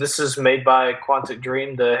 This is made by Quantic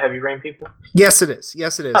Dream, the Heavy Rain people? Yes, it is.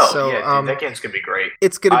 Oh, so, yeah, dude, that game's gonna be great.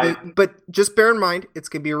 It's gonna be, but just bear in mind, it's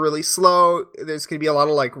gonna be really slow. There's gonna be a lot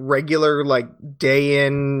of like regular, like day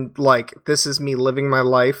in, like this is me living my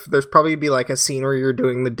life. There's probably be like a scene where you're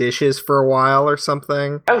doing the dishes for a while or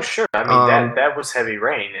something. Oh, sure. I mean, that was Heavy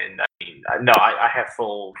Rain, and I mean, no, I have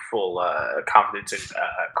full confidence in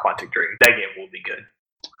Quantic Dream. That game will be good.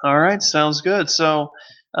 All right, sounds good. So.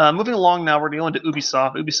 Moving along now, we're going to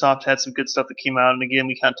Ubisoft. Ubisoft had some good stuff that came out, and again,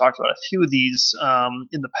 we kind of talked about a few of these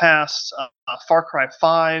in the past. Far Cry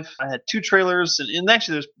 5, I had 2 trailers, and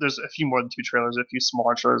actually there's a few more than 2 trailers, a few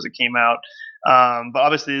smaller trailers that came out. But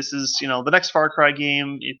obviously this is, the next Far Cry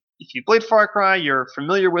game. If you played Far Cry, you're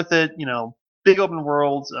familiar with it, big open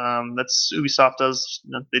world. That's Ubisoft does,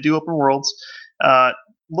 they do open worlds.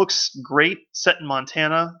 Looks great, set in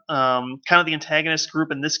Montana. Kind of the antagonist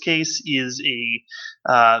group in this case is a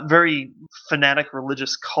very fanatic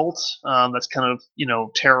religious cult that's kind of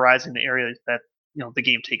terrorizing the area that the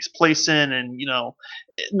game takes place in, and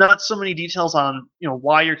not so many details on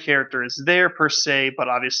why your character is there per se, but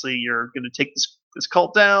obviously you're going to take this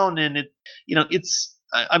cult down, and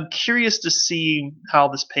I'm curious to see how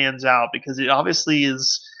this pans out because it obviously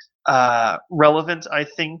is. Relevant, I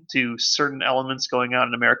think, to certain elements going on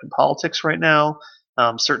in American politics right now,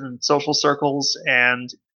 certain social circles, and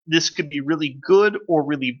this could be really good or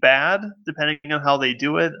really bad depending on how they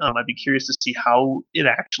do it. I'd be curious to see how it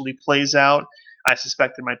actually plays out. I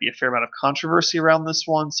suspect there might be a fair amount of controversy around this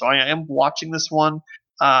one, so I am watching this one.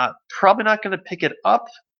 Probably not going to pick it up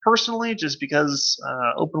personally, just because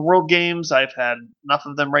open world games, I've had enough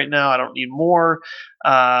of them right now. I don't need more,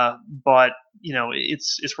 but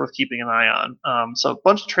it's worth keeping an eye on. So a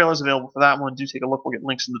bunch of trailers available for that one. Do take a look. We'll get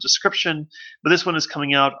links in the description. But this one is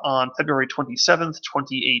coming out on February 27th,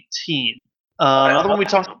 2018. Another one we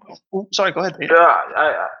talked. Sorry, go ahead, Peter.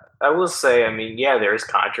 I will say, I mean, yeah, there is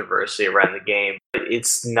controversy around the game, but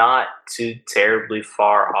it's not too terribly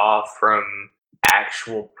far off from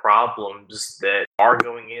actual problems that are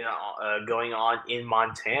going on in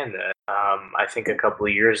Montana. I think a couple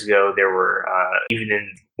of years ago, there were even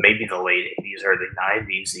in maybe the late '80s, early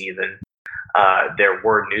 '90s, even there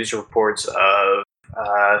were news reports of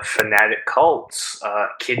fanatic cults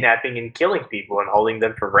kidnapping and killing people and holding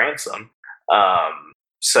them for ransom.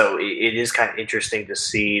 So it is kind of interesting to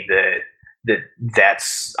see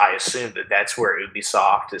that's I assume that's where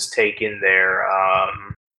Ubisoft has taken their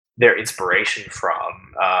inspiration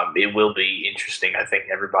from. It will be interesting. I think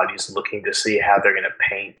everybody's looking to see how they're going to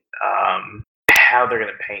paint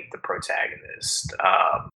the protagonist.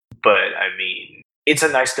 But I mean, it's a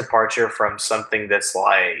nice departure from something that's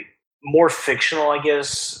like more fictional, I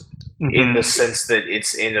guess, in the sense that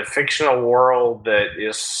it's in a fictional world that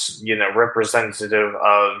is, representative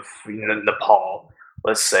of Nepal,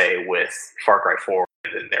 let's say, with Far Cry 4.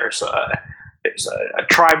 And then there's a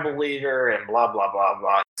tribal leader and blah, blah, blah,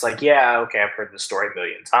 blah. It's like, yeah, okay, I've heard the story a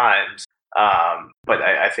million times. But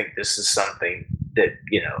I think this is something that,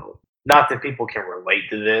 not that people can relate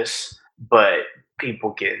to this, but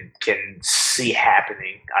people can see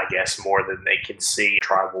happening, I guess, more than they can see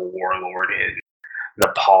tribal warlord in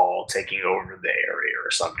Nepal taking over the area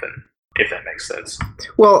or something, if that makes sense.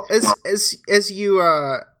 Well, as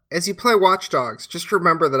you play Watch Dogs, just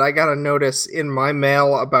remember that I got a notice in my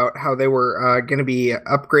mail about how they were going to be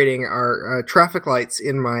upgrading our traffic lights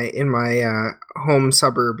in my home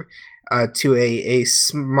suburb to a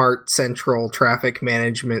smart central traffic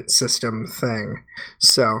management system thing.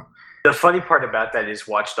 So the funny part about that is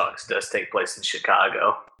Watch Dogs does take place in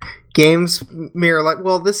Chicago. Games mirror like,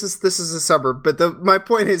 well, this is a suburb, but my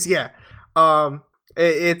point is,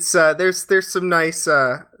 it's there's some nice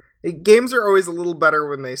games are always a little better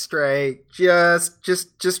when they stray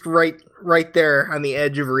just right there on the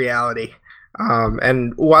edge of reality.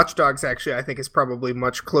 And Watch Dogs actually, I think, is probably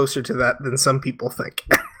much closer to that than some people think.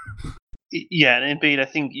 Yeah, and Bait, I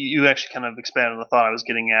think you actually kind of expanded on the thought I was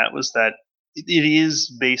getting at, was that it is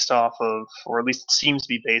based off of, or at least it seems to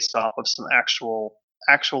be based off of, some actual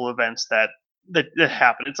events that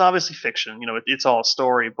happen. It's obviously fiction, it's all a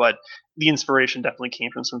story, but the inspiration definitely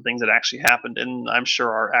came from some things that actually happened, and I'm sure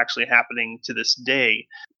are actually happening to this day.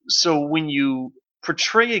 So when you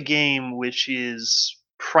portray a game which is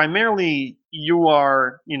primarily you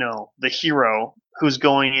are, the hero who's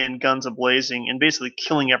going in guns a-blazing and basically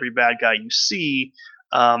killing every bad guy you see,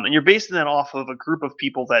 and you're basing that off of a group of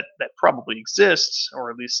people that probably exists,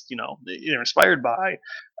 or at least they're inspired by,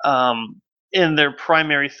 and their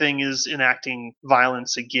primary thing is enacting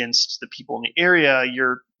violence against the people in the area.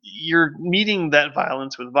 You're meeting that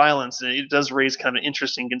violence with violence, and it does raise kind of an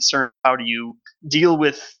interesting concern. How do you deal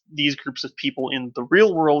with these groups of people in the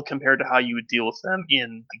real world compared to how you would deal with them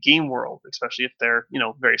in the game world, especially if they're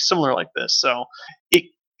very similar like this? So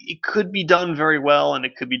it could be done very well, and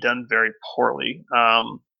it could be done very poorly.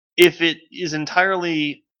 If it is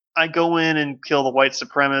entirely, I go in and kill the white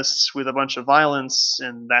supremacists with a bunch of violence,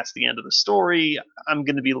 and that's the end of the story, I'm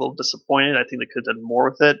going to be a little disappointed. I think they could have done more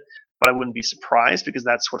with it, but I wouldn't be surprised, because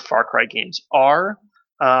that's what Far Cry games are.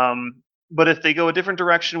 But if they go a different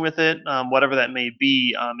direction with it, whatever that may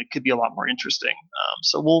be, it could be a lot more interesting.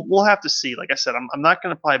 So we'll have to see. Like I said, I'm not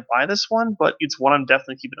going to probably buy this one, but it's one I'm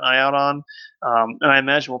definitely keeping an eye out on. And I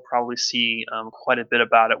imagine we'll probably see quite a bit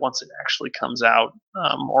about it once it actually comes out,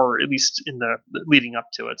 or at least in the leading up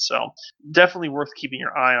to it. So definitely worth keeping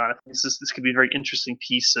your eye on. I think this could be a very interesting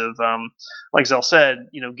piece of, like Zell said,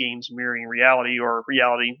 games mirroring reality, or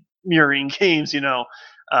reality mirroring games.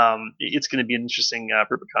 It's going to be an interesting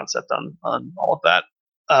proof of concept on all of that.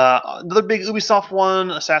 Another big Ubisoft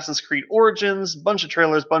one, Assassin's Creed Origins, bunch of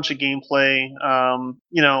trailers, bunch of gameplay.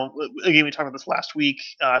 Again, we talked about this last week.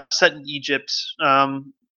 Set in Egypt.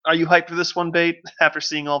 Are you hyped for this one, Bait, after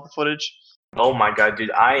seeing all the footage? Oh my god,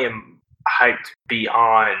 dude! I am hyped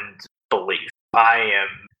beyond belief. I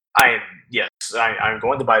am. Yes, I'm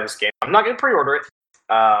going to buy this game. I'm not going to pre-order it,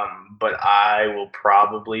 but I will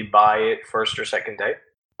probably buy it first or second day.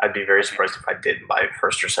 I'd be very surprised if I didn't buy it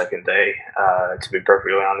first or second day, to be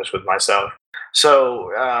perfectly honest with myself. So,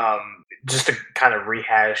 just to kind of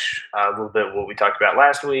rehash a little bit what we talked about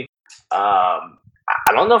last week, I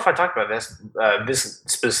don't know if I talked about this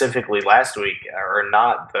specifically last week or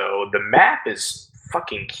not, though. The map is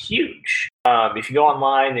fucking huge. If you go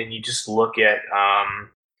online and you just look at,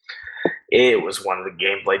 it was one of the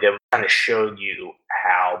gameplay demos, kind of showed you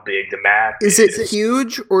how big the map is. Is it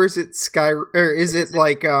huge, or is it or is it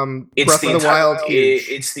like Breath of the Wild huge?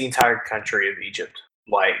 It's the entire country of Egypt,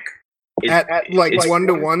 like at like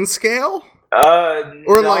 1-to-1 scale.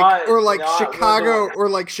 Or not, like not Chicago, little- or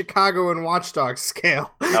like Chicago and Watch Dogs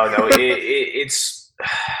scale. No, it's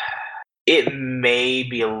it may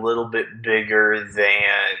be a little bit bigger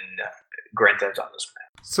than Grand Theft Auto's map.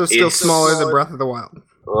 So still It's smaller than Breath of the Wild.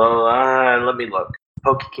 Well, let me look.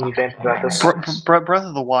 Pokey, can you vamp about this? Breath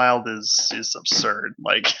of the Wild is absurd.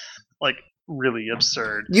 Like really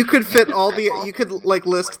absurd. You could fit all the. You could like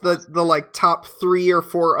list the like top 3 or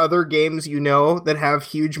 4 other games that have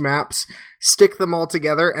huge maps. Stick them all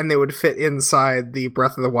together, and they would fit inside the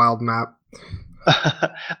Breath of the Wild map.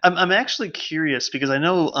 I'm actually curious because I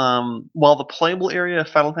know while the playable area of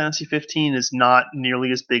Final Fantasy 15 is not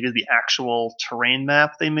nearly as big as the actual terrain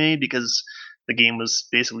map they made because the game was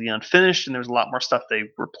basically unfinished and there was a lot more stuff they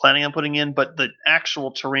were planning on putting in, but the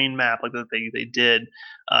actual terrain map like that they did,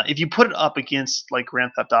 if you put it up against like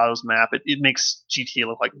Grand Theft Auto's map, it makes GTA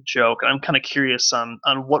look like a joke. And I'm kind of curious on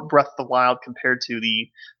what Breath of the Wild compared to the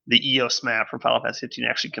EOS map from Final Fantasy 15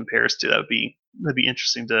 actually compares to. That'd be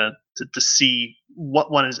interesting to see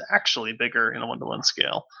what one is actually bigger in a 1-to-1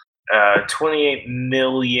 scale. 28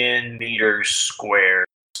 million meters square.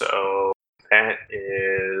 So that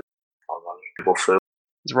is. Hold on, people food.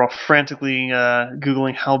 We're all frantically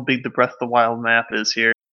googling how big the Breath of the Wild map is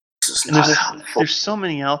here. And there's so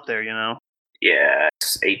many out there, you know. Yeah,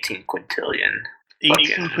 it's 18 quintillion.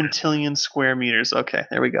 18 quintillion square meters. Okay,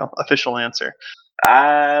 there we go. Official answer.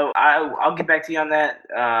 I'll get back to you on that,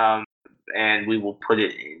 and we will put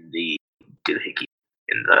it in the doohickey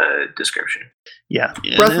in the description. Yeah.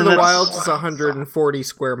 Breath of the Wild is 140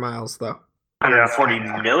 square miles, though.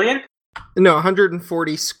 140 million? No,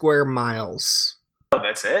 140 square miles. Oh,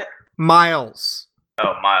 that's it? Miles.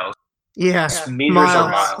 Oh, miles. Yeah, Meters miles. or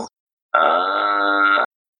miles?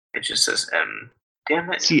 It just says M.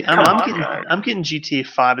 Damn it. See, I'm getting GTA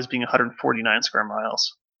 5 as being 149 square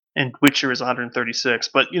miles, and Witcher is 136.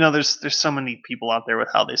 But you know, there's so many people out there with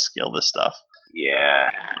how they scale this stuff. Yeah.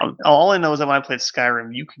 All I know is that when I played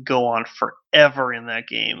Skyrim, you could go on forever in that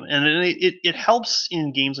game, and it helps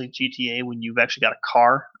in games like GTA when you've actually got a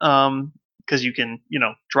car, because you can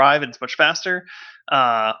drive and it's much faster.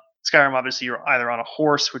 Skyrim, obviously, you're either on a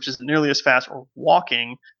horse, which isn't nearly as fast, or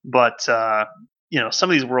walking. But some of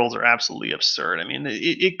these worlds are absolutely absurd. I mean,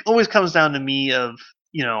 it always comes down to me of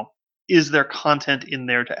is there content in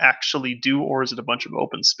there to actually do, or is it a bunch of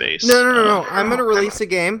open space? No. I'm going to release a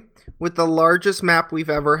game with the largest map we've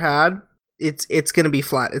ever had. It's going to be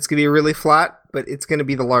flat. It's going to be really flat, but it's going to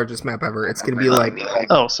be the largest map ever. It's going to be like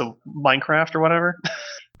so Minecraft or whatever.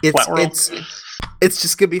 It's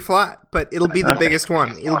just going to be flat, but it'll be the biggest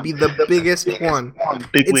one. It'll be the biggest one.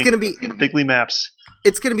 It's going to be bigly maps.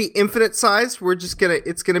 It's going to be infinite size.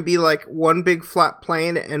 It's going to be like one big flat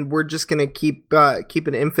plane, and we're just going to keep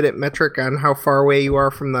an infinite metric on how far away you are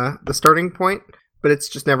from the starting point, but it's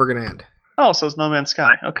just never going to end. Oh, so it's No Man's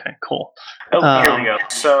Sky. Okay, cool. Oh, here we go.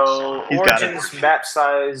 So Origin's map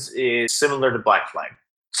size is similar to Black Flag.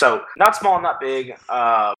 So not small, not big.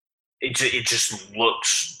 It just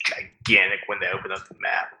looks gigantic when they open up the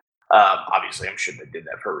map. Obviously, I'm sure they did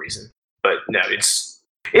that for a reason. But no, it's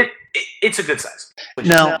a good size.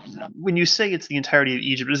 Now, when you say it's the entirety of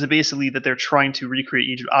Egypt, is it basically that they're trying to recreate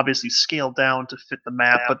Egypt, obviously scaled down to fit the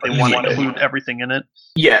map, but they want to include everything in it?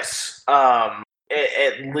 Yes.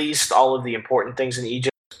 At least all of the important things in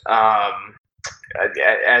Egypt.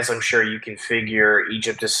 As I'm sure you can figure,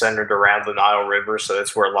 Egypt is centered around the Nile River, so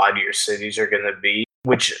that's where a lot of your cities are going to be,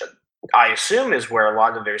 which I assume is where a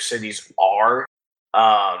lot of their cities are.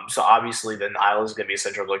 So obviously the Nile is going to be a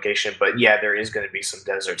central location, but yeah, there is going to be some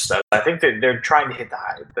desert stuff. I think they're trying to hit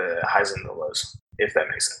the highs and the lows, if that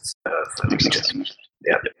makes sense.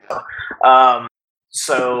 Yeah.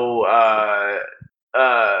 So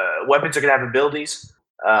weapons are going to have abilities.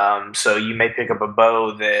 So you may pick up a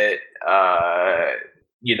bow that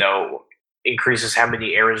increases how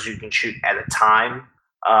many arrows you can shoot at a time.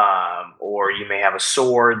 Or you may have a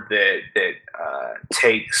sword that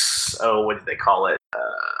takes what did they call it?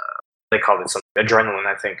 They called it some adrenaline,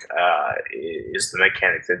 I think, is the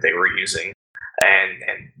mechanic that they were using, and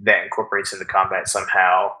that incorporates into combat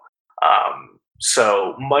somehow.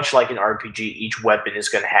 So much like an RPG, each weapon is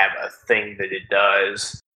going to have a thing that it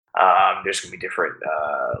does. There's going to be different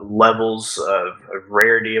levels of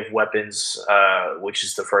rarity of weapons, which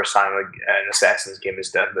is the first time an Assassin's game has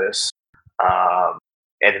done this.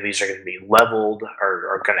 Enemies are going to be leveled, or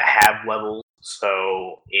are going to have levels.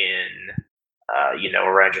 So in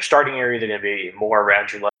around your starting area, they're going to be more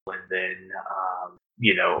around your level, and then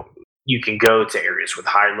you can go to areas with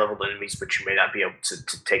higher leveled enemies, but you may not be able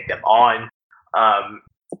to take them on.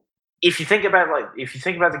 if you think about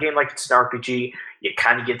the game like it's an RPG, you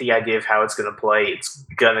kind of get the idea of how it's going to play. It's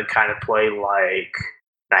going to kind of play like,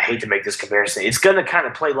 and I hate to make this comparison, it's going to kind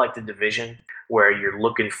of play like The Division, where you're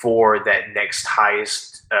looking for that next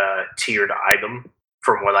highest tiered item.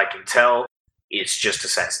 From what I can tell, it's just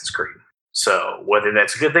Assassin's Creed. So whether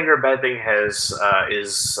that's a good thing or a bad thing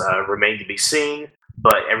is remained to be seen.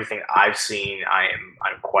 But everything I've seen,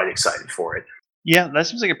 I'm quite excited for it. Yeah, that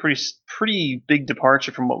seems like a pretty big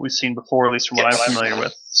departure from what we've seen before, at least from what I'm familiar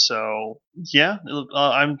with. So, yeah,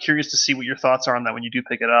 I'm curious to see what your thoughts are on that when you do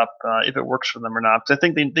pick it up, if it works for them or not. Because I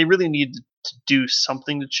think they really need to do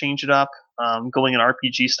something to change it up. Going an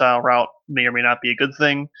RPG style route may or may not be a good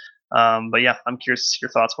thing. But yeah, I'm curious to see your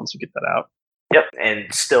thoughts once you get that out. Yep,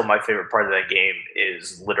 and still my favorite part of that game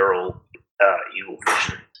is literal Eagle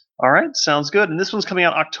Vision. All right, sounds good. And this one's coming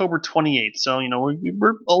out October 28th. So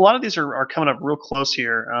we're a lot of these are coming up real close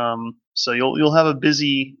here. So you'll have a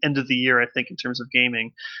busy end of the year, I think, in terms of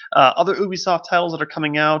gaming. Other Ubisoft titles that are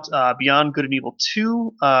coming out: Beyond Good and Evil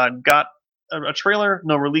 2 got a trailer,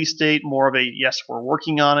 no release date, more of a yes, we're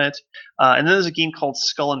working on it. And then there's a game called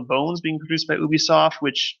Skull and Bones being produced by Ubisoft,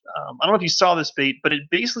 which I don't know if you saw this, bait, but it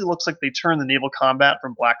basically looks like they turned the naval combat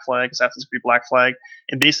from Black Flag, Assassin's Creed Black Flag,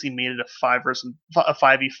 and basically made it a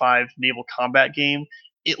 5v5 naval combat game.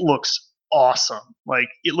 It looks awesome. Like,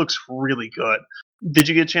 it looks really good. Did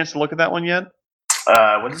you get a chance to look at that one yet?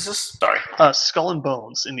 What is this? Sorry. Skull and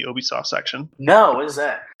Bones in the Ubisoft section. No, what is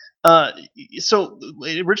that? So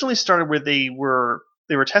it originally started where they were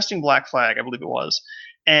testing Black Flag, I believe it was,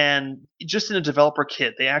 and just in a developer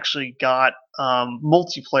kit, they actually got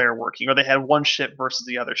multiplayer working, or they had one ship versus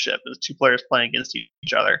the other ship. There's two players playing against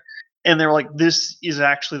each other, and they were like, "This is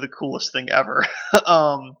actually the coolest thing ever."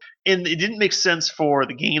 And it didn't make sense for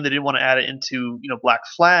the game. They didn't want to add it into Black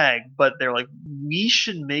Flag, but they're like, "We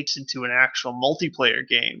should make this into an actual multiplayer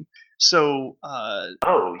game." So,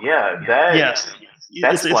 oh yeah, that yes.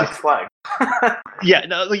 That's Black Flag. Yeah,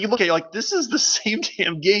 no, you look at it like, this is the same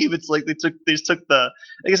damn game. It's like they took the,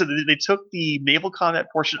 like I said, they took the naval combat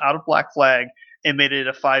portion out of Black Flag and made it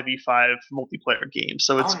a 5v5 multiplayer game.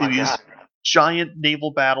 So it's these giant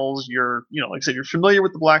naval battles. Like I said, you're familiar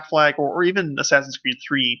with the Black Flag or even Assassin's Creed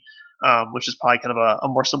 3, which is probably kind of a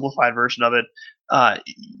more simplified version of it.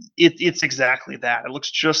 It's exactly that. It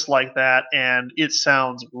looks just like that, and it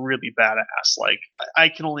sounds really badass. Like, I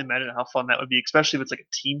can only imagine how fun that would be, especially if it's like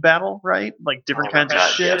a team battle, right? Like different kinds of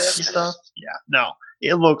ships and stuff. Yeah, no,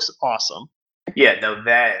 it looks awesome. Yeah, no,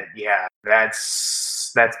 that's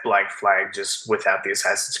Black Flag just without the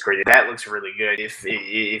Assassin's Creed. That looks really good. If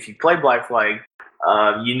you play Black Flag,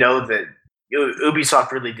 you know that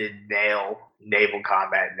Ubisoft really did nail naval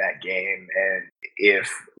combat in that game, and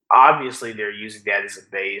if obviously they're using that as a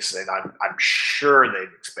base, and I'm sure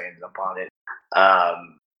they've expanded upon it.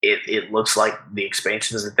 It looks like the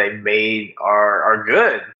expansions that they made are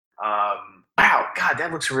good. Wow, God,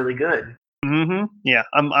 that looks really good. Mm-hmm. Yeah,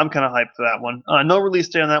 I'm kind of hyped for that one. No release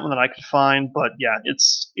date on that one that I could find, but yeah,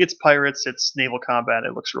 it's pirates, it's naval combat.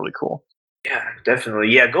 It looks really cool. Yeah, definitely.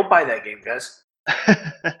 Yeah, go buy that game, guys.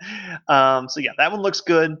 So yeah, that one looks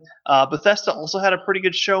good. Bethesda also had a pretty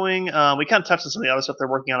good showing. We kind of touched on some of the other stuff they're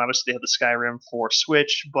working on. Obviously, they have the Skyrim for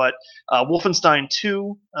Switch, but Wolfenstein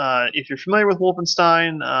 2. If you're familiar with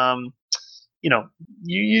Wolfenstein, you know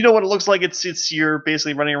what it looks like. It's you're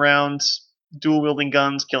basically running around, dual wielding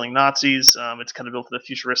guns, killing Nazis. It's kind of built for the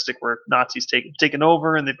futuristic where Nazis taken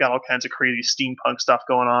over, and they've got all kinds of crazy steampunk stuff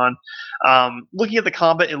going on. Looking at the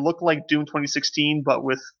combat, it looked like Doom 2016, but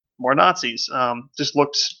with more Nazis. Just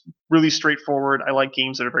looked really straightforward. I like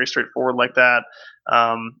games that are very straightforward like that.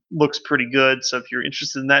 Looks pretty good. So if you're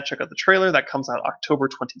interested in that, check out the trailer. That comes out October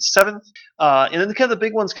 27th. And then kind of the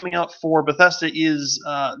big ones coming out for Bethesda is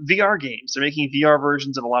VR games. They're making VR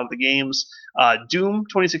versions of a lot of the games. Doom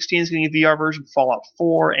 2016 is getting a VR version, Fallout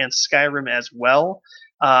 4, and Skyrim as well.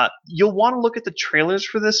 You'll want to look at the trailers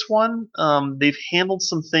for this one. They've handled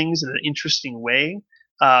some things in an interesting way.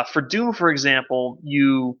 For Doom, for example,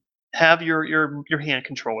 you have your hand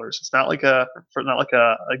controllers. It's not like a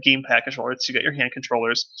gamepad controller. You got your hand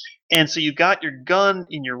controllers, and so you got your gun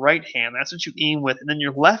in your right hand. That's what you aim with, and then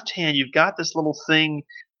your left hand, you've got this little thing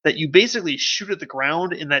that you basically shoot at the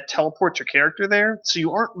ground, and that teleports your character there. So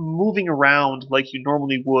you aren't moving around like you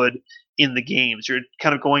normally would in the games. You're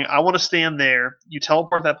kind of going, I want to stand there. You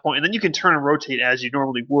teleport at that point, and then you can turn and rotate as you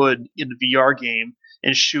normally would in the VR game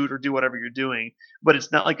and shoot or do whatever you're doing. But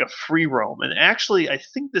it's not like a free roam. And actually, I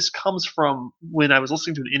think this comes from when I was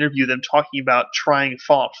listening to an interview, them talking about trying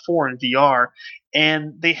Fallout 4 in VR.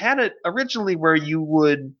 And they had it originally where you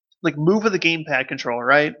would like move with a gamepad controller,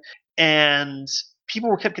 right? And people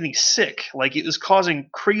were kept getting sick. Like it was causing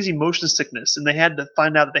crazy motion sickness, and they had to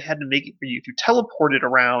find out that they had to make it for you. If you teleported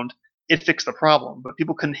around, it fixed the problem, but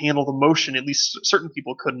people couldn't handle the motion. At least certain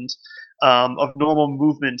people couldn't of normal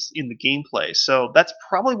movement in the gameplay. So that's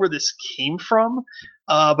probably where this came from.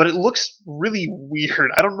 But it looks really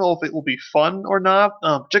weird. I don't know if it will be fun or not,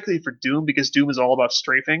 particularly for Doom, because Doom is all about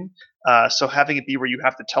strafing. So having it be where you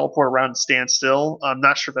have to teleport around and stand still, I'm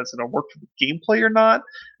not sure if that's going to work for the gameplay or not.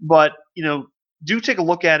 But do take a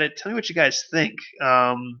look at it. Tell me what you guys think.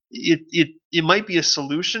 It might be a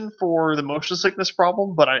solution for the motion sickness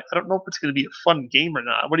problem, but I don't know if it's going to be a fun game or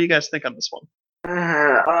not. What do you guys think on this one?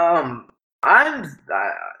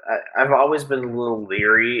 I've always been a little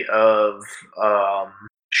leery of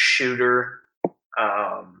shooter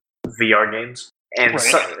VR games, and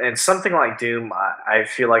Right. and something like Doom. I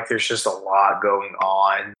feel like there's just a lot going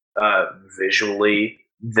on visually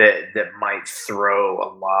that might throw a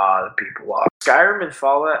lot of people off. Skyrim and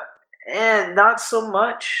Fallout, and not so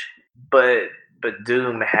much, but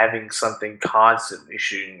Doom having something constantly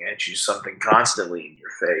shooting at you, something constantly in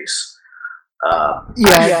your face.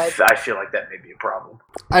 I feel like that may be a problem.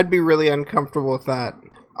 I'd be really uncomfortable with that.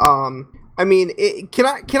 I mean, can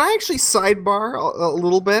I actually sidebar a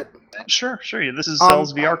little bit? Sure. Yeah, this is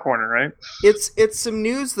Cell's VR corner, right? It's some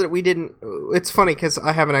news that we didn't. It's funny because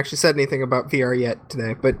I haven't actually said anything about VR yet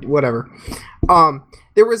today, but whatever.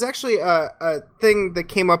 There was actually a thing that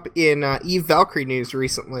came up in Eve Valkyrie news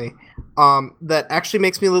recently that actually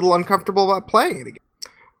makes me a little uncomfortable about playing it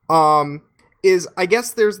again. Is I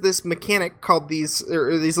guess there's this mechanic called these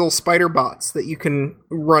little spider bots that you can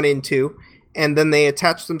run into, and then they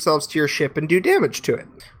attach themselves to your ship and do damage to it,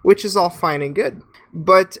 which is all fine and good.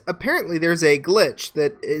 But apparently there's a glitch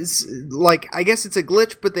that is like, I guess it's a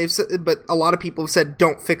glitch, but a lot of people have said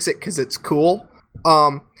don't fix it because it's cool.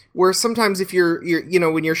 Where sometimes if you're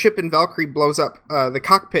when your ship in Valkyrie blows up, the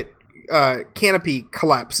cockpit canopy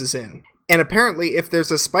collapses in. And apparently, if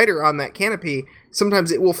there's a spider on that canopy,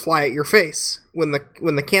 sometimes it will fly at your face when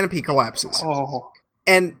the canopy collapses. Oh.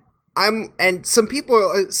 And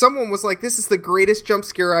someone was like, "This is the greatest jump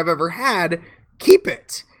scare I've ever had. Keep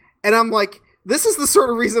it." And I'm like, "This is the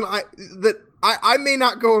sort of reason I may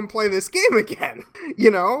not go and play this game again."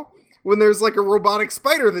 When there's like a robotic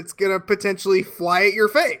spider that's gonna potentially fly at your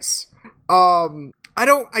face.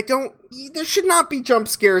 There should not be jump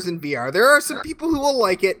scares in VR. There are some people who will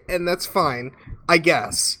like it, and that's fine, I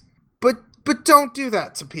guess. But don't do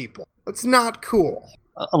that to people. That's not cool.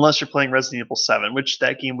 Unless you're playing Resident Evil 7, which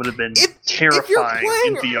that game would have been terrifying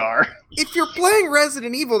in VR. If you're playing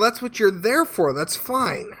Resident Evil, that's what you're there for. That's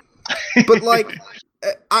fine. But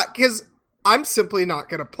because I'm simply not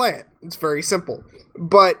going to play it. It's very simple.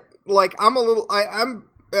 But I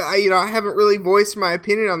haven't really voiced my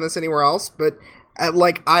opinion on this anywhere else, but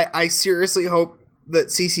I seriously hope that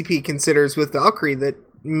CCP considers with Valkyrie that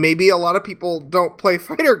maybe a lot of people don't play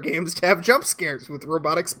fighter games to have jump scares with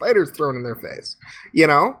robotic spiders thrown in their face.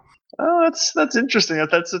 Oh, that's interesting.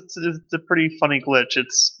 It's a pretty funny glitch.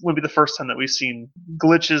 It's would be the first time that we've seen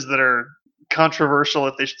glitches that are controversial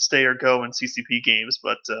if they should stay or go in CCP games,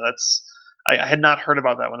 but I had not heard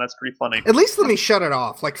about that one. That's pretty funny. At least let me shut it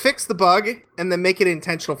off. Like, fix the bug and then make it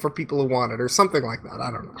intentional for people who want it or something like that. I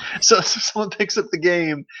don't know. So someone picks up the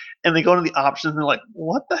game and they go into the options and they're like,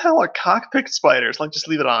 what the hell are cockpit spiders? Like, just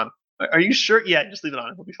leave it on. Are you sure? Yeah, just leave it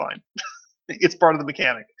on. It'll be fine. It's part of the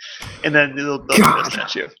mechanic. And then they'll be pissed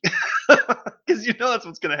at you. Because that's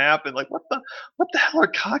what's going to happen. Like, what the hell are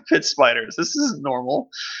cockpit spiders? This isn't normal.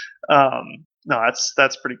 No,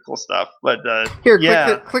 that's pretty cool stuff. But here,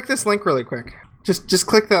 click this link really quick. Just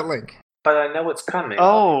click that link. But I know it's coming.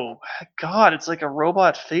 Oh God, it's like a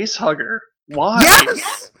robot face hugger. Why?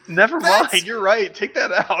 Yes! Never mind. You're right. Take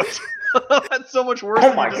that out. That's so much worse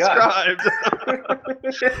than you described.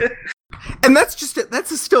 And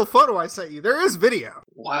that's a still photo I sent you. There is video.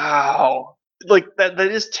 Wow. Like that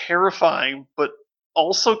is terrifying, but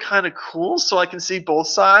also kind of cool, so I can see both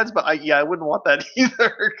sides, but I wouldn't want that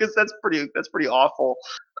either because that's pretty awful.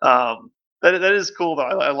 That is cool though.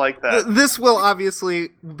 I like that. This will obviously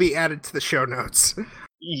be added to the show notes.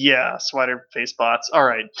 Yeah, spider face bots. All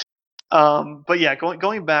right. But yeah,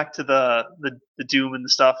 going back to the Doom and the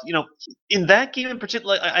stuff, in that game in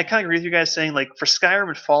particular, I kind of agree with you guys saying like for Skyrim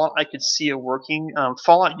and Fallout, I could see it working.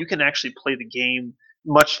 Fallout, you can actually play the game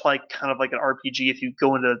much like kind of like an RPG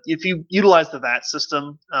if you utilize the VAT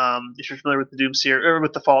system. If you're familiar with the Doom series or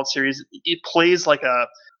with the Fallout series, it plays like an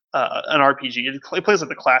RPG. It plays like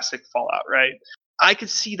the classic Fallout, right? I could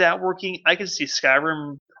see that working. I could see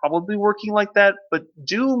Skyrim probably working like that, but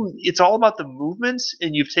Doom, it's all about the movement,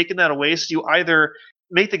 and you've taken that away. So you either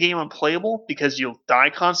make the game unplayable because you'll die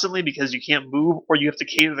constantly because you can't move, or you have to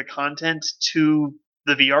cater the content to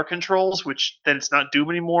the VR controls, which then it's not Doom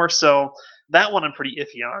anymore. So that one I'm pretty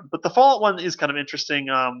iffy on. But the Fallout one is kind of interesting.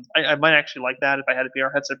 I might actually like that if I had a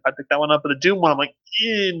VR headset. I'd pick that one up. But the Doom one, I'm like,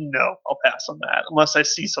 no, I'll pass on that unless I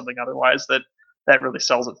see something otherwise that really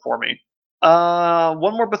sells it for me.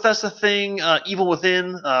 One more Bethesda thing, Evil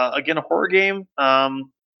Within, again a horror game.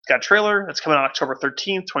 Got a trailer that's coming out October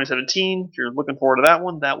 13th, 2017. If you're looking forward to that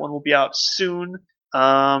one will be out soon.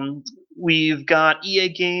 We've got EA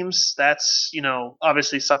games. That's,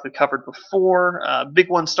 obviously stuff we covered before. Big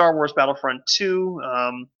one, Star Wars Battlefront 2.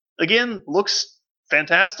 Again, looks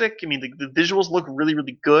fantastic. I mean, the visuals look really,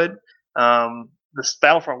 really good. This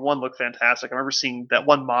Battlefront 1 looked fantastic. I remember seeing that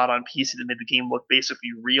one mod on PC that made the game look basically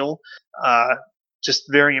real.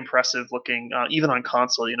 Just very impressive looking, even on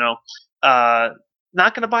console,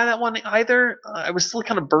 Not going to buy that one either. I was still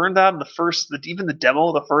kind of burned out in even the demo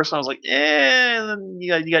of the first one. I was like, and then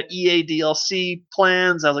you got EA DLC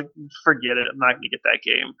plans. I was like, forget it. I'm not going to get that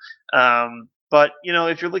game. But,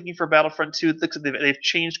 if you're looking for Battlefront 2, it looks like they've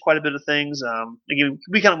changed quite a bit of things. Again,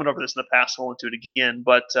 we kind of went over this in the past. So I won't do it again.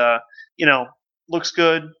 But, looks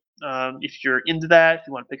good. If you're into that, if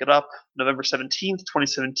you want to pick it up, November 17th,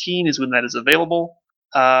 2017 is when that is available.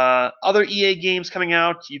 Other EA games coming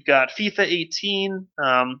out, you've got FIFA 18.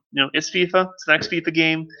 It's FIFA. It's the next FIFA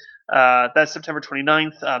game. That's September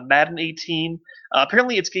 29th. Madden 18.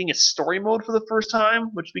 Apparently, it's getting a story mode for the first time,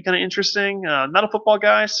 which would be kind of interesting. Not a football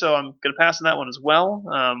guy, so I'm going to pass on that one as well.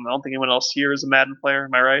 I don't think anyone else here is a Madden player.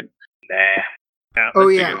 Am I right? Nah.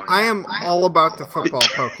 Yeah, I am all about the football,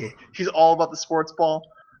 Pokey. He's all about the sports ball.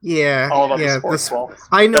 Yeah, all about the sports ball.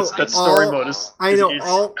 I know that story mode is. I know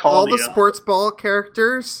all the sports ball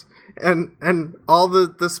characters and all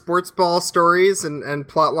the sports ball stories and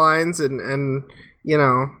plot lines and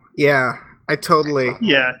yeah, I totally.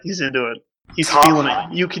 Yeah, he's into it. He's feeling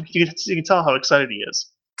it. You can tell how excited he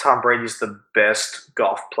is. Tom Brady's the best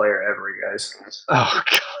golf player ever, guys. Oh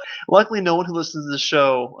God. Luckily, no one who listens to the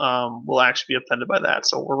show will actually be offended by that,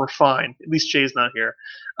 so we're fine. At least Jay's not here.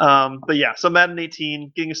 But yeah, so Madden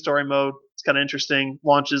 18, getting a story mode. It's kind of interesting.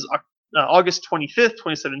 Launches August 25th,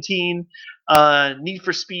 2017. Need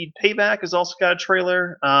for Speed Payback has also got a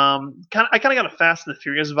trailer. I kind of got a Fast and the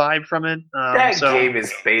Furious vibe from it. That game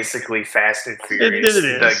is basically Fast and Furious.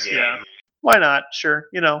 It is. Yeah. Why not? Sure.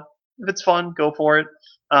 If it's fun, go for it.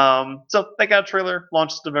 So they got a trailer,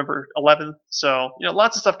 launched November 11th. So,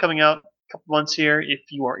 lots of stuff coming out, a couple months here if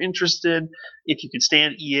you are interested, if you can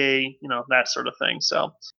stand EA, that sort of thing.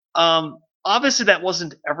 So, obviously that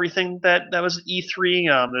wasn't everything that was at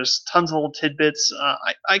E3. There's tons of little tidbits.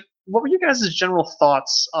 What were you guys' general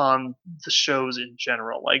thoughts on the shows in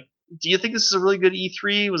general? Like, do you think this is a really good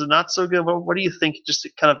E3? Was it not so good? What do you think, just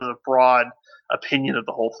kind of a broad opinion of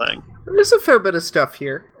the whole thing? There's a fair bit of stuff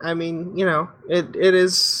here. I mean,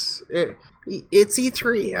 it's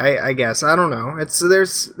E3. I guess I don't know.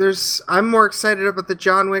 There's I'm more excited about the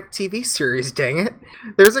John Wick TV series. Dang it!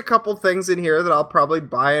 There's a couple things in here that I'll probably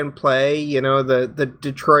buy and play. The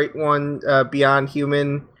Detroit one, Beyond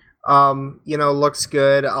Human, looks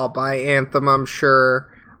good. I'll buy Anthem, I'm sure.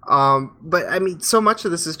 But I mean, so much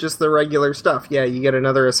of this is just the regular stuff. Yeah, you get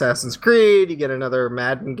another Assassin's Creed, you get another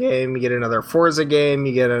Madden game, you get another Forza game,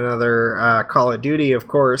 you get another Call of Duty, of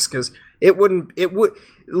course, because it would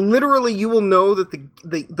literally, you will know that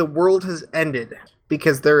the world has ended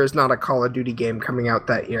because there is not a Call of Duty game coming out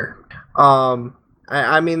that year.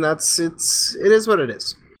 I mean, it is what it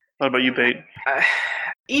is. What about you, Pete?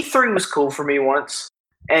 E3 was cool for me once,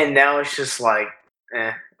 and now it's just like,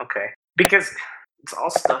 okay, because it's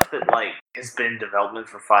all stuff that has been in development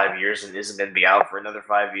for 5 years and isn't going to be out for another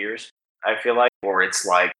 5 years. I feel like, or it's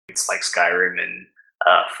like Skyrim and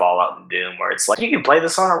Fallout and Doom, where it's like you can play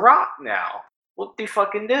this on a rock now. What do you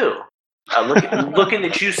fucking do? Looking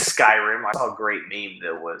at you, Skyrim. I saw a great meme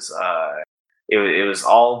that was it was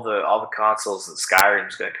all the consoles that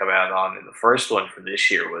Skyrim's going to come out on, and the first one for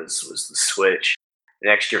this year was the Switch.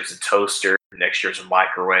 Next year was a toaster. Next year's a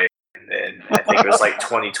microwave. And then I think it was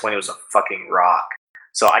 2020 was a fucking rock.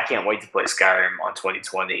 So I can't wait to play Skyrim on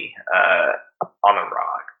 2020 on a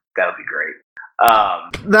rock. That'll be great.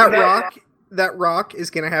 That rock is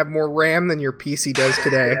going to have more RAM than your PC does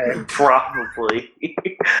today. Probably.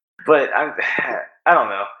 But I don't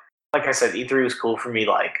know. Like I said, E3 was cool for me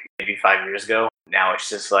maybe 5 years ago. Now it's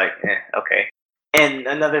just okay. And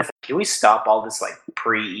another thing, can we stop all this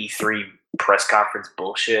pre-E3 press conference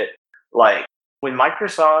bullshit? When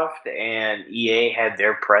Microsoft and EA had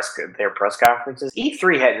their press conferences,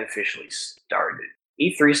 E3 hadn't officially started.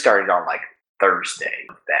 E3 started on Thursday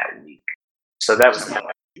of that week, so that was annoying.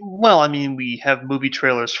 Well, I mean, we have movie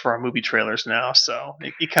trailers for our movie trailers now, so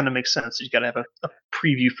it kind of makes sense. You got to have a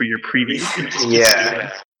preview for your preview. It's stupid.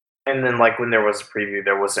 Yeah. And then, like, when there was a preview,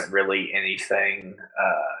 there wasn't really anything,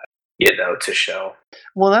 to show.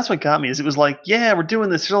 Well, that's what got me. Is it was like, yeah, we're doing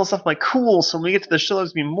this. There's all this stuff. I'm like, cool. So when we get to the show,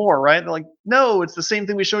 there's gonna be more, right? They're like, no, it's the same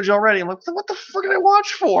thing we showed you already. I'm like, what the fuck did I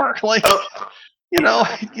watch for? Like,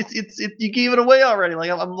 you gave it away already. Like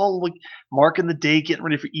I'm all like marking the date, getting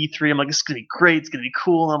ready for E3. I'm like, it's gonna be great. It's gonna be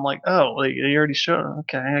cool. And I'm like, oh, they already showed.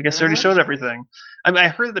 Okay, I guess they already showed everything. I mean, I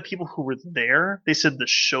heard that the people who were there, they said the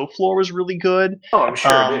show floor was really good. Oh, I'm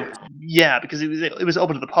sure it is. Yeah, because it was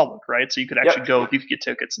open to the public, right? So you could actually go. You could get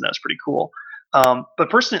tickets, and that's pretty cool. But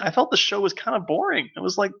personally, I felt the show was kind of boring. It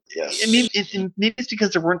was like, Yes. maybe it's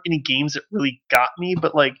because there weren't any games that really got me,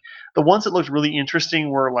 but like the ones that looked really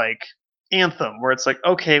interesting were like Anthem, where it's like,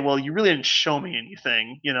 okay, well, you really didn't show me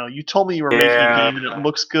anything. You told me you were making a game and it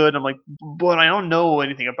looks good. I'm like, but I don't know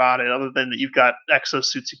anything about it other than that you've got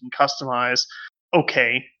exosuits you can customize.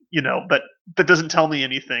 Okay, but that doesn't tell me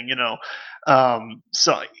anything.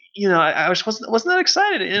 So I wasn't that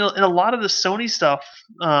excited. In a lot of the Sony stuff,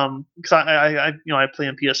 because I play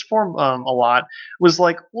on PS4 a lot, was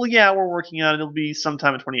like, well, yeah, we're working on it. It'll be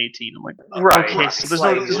sometime in 2018. I'm like, okay, so there's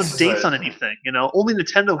no dates on anything. Only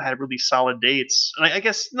Nintendo had really solid dates, and I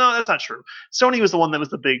guess no, that's not true. Sony was the one that was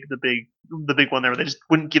the big one there. Where they just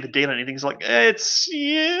wouldn't give a date on anything. It's like it's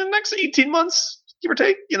next 18 months. Give or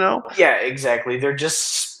take, Yeah, exactly. They're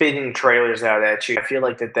just spitting trailers out at you. I feel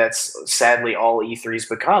like that's sadly all E3's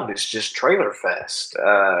become. It's just trailer fest.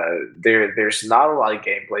 There's not a lot of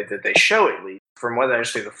gameplay that they show, at least. From what I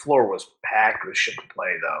understand, the floor was packed with shit to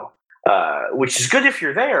play, though. Which is good if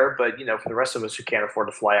you're there, but for the rest of us who can't afford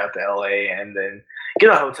to fly out to LA and then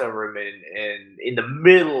get a hotel room in the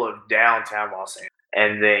middle of downtown Los Angeles,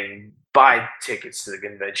 and then buy tickets to the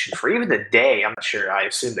convention for even a day. I'm not sure. I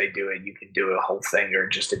assume they do it. You can do a whole thing or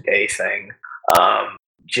just a day thing.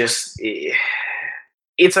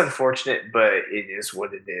 It's unfortunate, but it is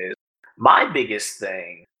what it is. My biggest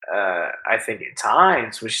thing, I think at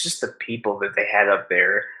times, was just the people that they had up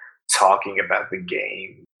there talking about the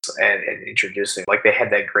games and introducing. Like they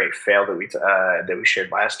had that great fail that we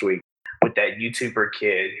shared last week with that YouTuber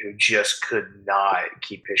kid who just could not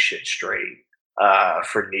keep his shit straight.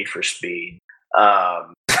 For Need for Speed.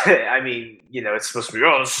 I mean, it's supposed to be,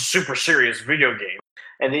 this is a super serious video game.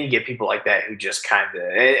 And then you get people like that who just kind of,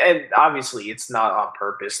 and obviously it's not on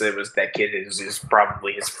purpose. That kid is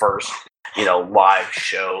probably his first, live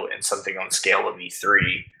show and something on scale of E3.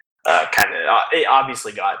 It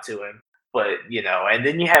obviously got to him. But, and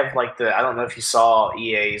then you have like I don't know if you saw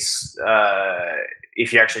EA's,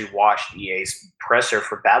 if you actually watched EA's presser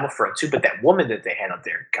for Battlefront 2, but that woman that they had up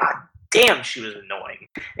there, God damn, she was annoying.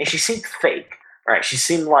 And she seemed fake, right? She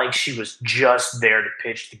seemed like she was just there to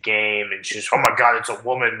pitch the game, and she's, oh my God, it's a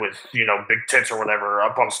woman with, big tits or whatever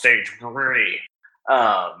up on stage. Really.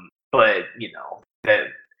 But,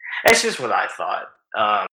 that's just what I thought.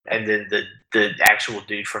 And then the actual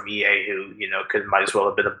dude from EA who, might as well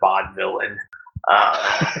have been a Bond villain.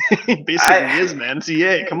 Basically is, man. It's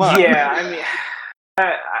EA. Come on. Yeah, I mean...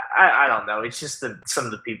 I don't know. It's just some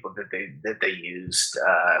of the people that they used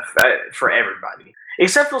for everybody,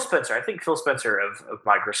 except Phil Spencer. I think Phil Spencer of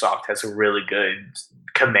Microsoft has a really good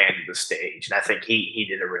command of the stage, and I think he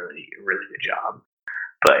did a really really good job.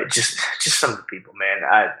 But just some of the people, man,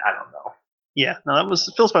 I don't know. Yeah, no,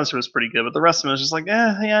 Phil Spencer was pretty good, but the rest of them was just like,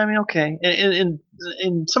 yeah, I mean, okay.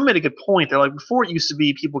 And some made a good point. They're like, before it used to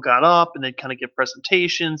be people got up and they'd kind of give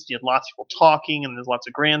presentations, you had lots of people talking, and there's lots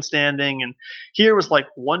of grandstanding. And here was like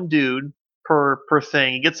one dude per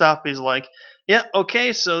thing. He gets up, he's like, yeah,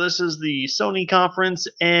 okay, so this is the Sony conference,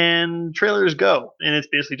 and trailers go, and it's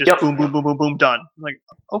basically just boom, boom, boom, boom, boom, done. I'm like,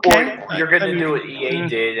 okay, or you're going to do what EA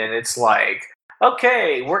did, and it's like,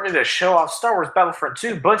 okay, we're going to show off Star Wars Battlefront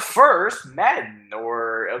 2, but first, Madden.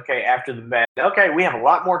 Or, okay, after the Madden. Okay, we have a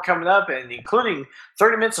lot more coming up, and including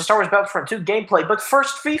 30 minutes of Star Wars Battlefront 2 gameplay, but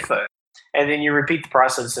first FIFA. And then you repeat the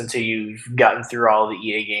process until you've gotten through all the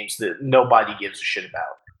EA games that nobody gives a shit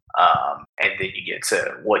about. And then you get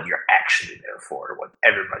to what you're actually there for, what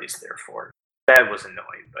everybody's there for. That was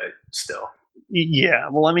annoying, but still. Yeah,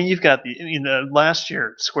 well, I mean, you've got last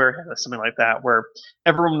year Square had something like that where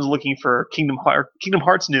everyone was looking for Kingdom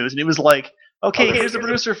Hearts news, and it was like, okay, here's the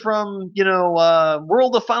producer from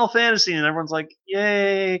World of Final Fantasy, and everyone's like,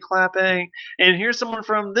 yay, clapping, and here's someone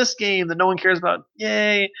from this game that no one cares about,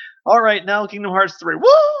 yay. All right, now Kingdom Hearts 3, woo,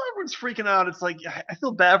 everyone's freaking out. It's like I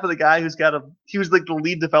feel bad for the guy he was like the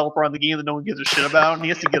lead developer on the game that no one gives a shit about, and he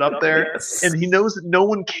has to get up there, and he knows that no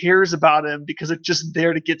one cares about him because it's just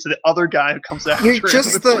there to get to the other guy who comes after him. You're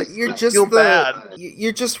just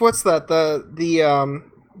what's that?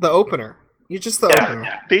 The opener. You're just the opener.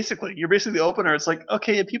 Yeah. You're basically the opener. It's like,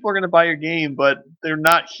 okay, people are going to buy your game, but they're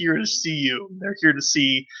not here to see you. They're here to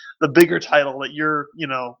see the bigger title that you're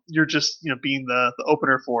just being the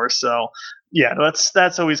opener for. So yeah,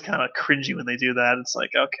 that's always kind of cringy when they do that. It's like,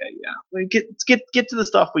 okay, yeah, get to the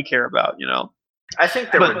stuff we care about. I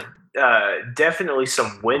think there were definitely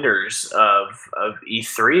some winners of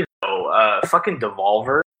E3 though. Fucking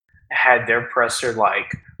Devolver had their presser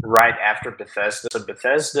like right after Bethesda. So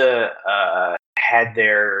Bethesda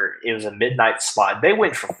it was a midnight slot. They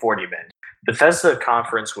went for 40 minutes. Bethesda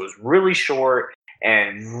conference was really short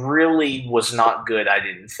and really was not good, I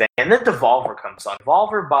didn't think. And then Devolver comes on.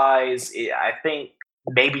 Devolver buys, I think,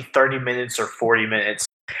 maybe 30 minutes or 40 minutes,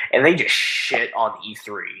 and they just shit on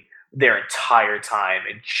E3 their entire time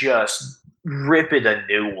and just rip it a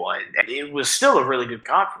new one. And it was still a really good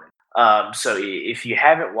conference. So if you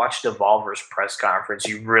haven't watched Devolver's press conference,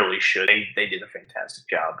 you really should. They did a fantastic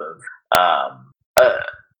job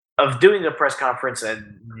of doing a press conference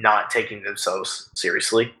and not taking themselves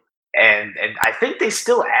seriously. And I think they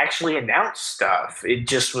still actually announced stuff. It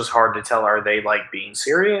just was hard to tell, are they like being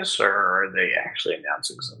serious or are they actually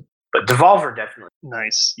announcing something? But Devolver definitely.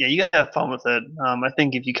 Nice. Yeah, you gotta have fun with it. I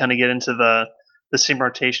think if you kind of get into the same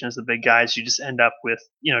rotation as the big guys, you just end up with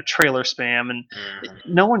trailer spam, and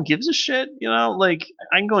no one gives a shit. Like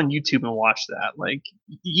I can go on YouTube and watch that. Like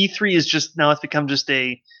E3 is just now, it's become just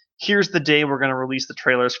here's the day we're going to release the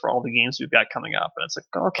trailers for all the games we've got coming up, and it's like,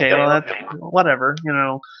 okay, well, that's whatever.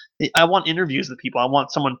 I want interviews with people. I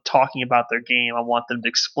want someone talking about their game. I want them to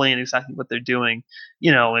explain exactly what they're doing.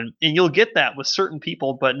 And you'll get that with certain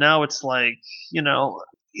people, but now it's like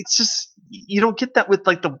it's just, you don't get that with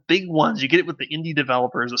like the big ones. You get it with the indie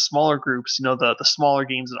developers, the smaller groups, the smaller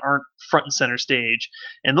games that aren't front and center stage.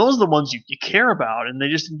 And those are the ones you care about. And they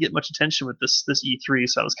just didn't get much attention with this E3.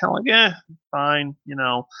 So I was kind of like, fine.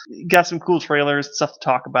 Got some cool trailers, stuff to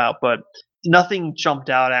talk about, but nothing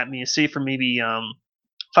jumped out at me, save for maybe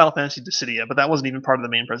Final Fantasy Dissidia. But that wasn't even part of the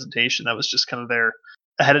main presentation. That was just kind of there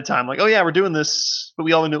ahead of time, like, oh yeah, we're doing this, but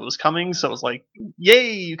we all knew it was coming, so it was like,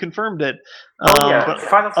 yay, you confirmed it. But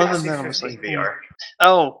Final Fantasy 15 VR.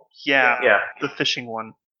 Oh yeah, the fishing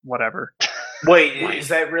one, whatever. Wait, is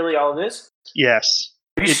that really all it is? Yes.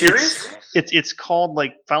 Are you serious? It's called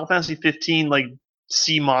like Final Fantasy 15, like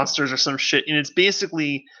Sea Monsters or some shit, and it's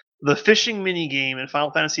basically the fishing mini game in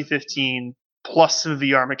Final Fantasy 15 plus some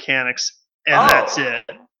VR mechanics, and that's it.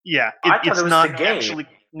 Yeah, it's not actually.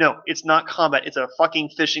 No, it's not combat. It's a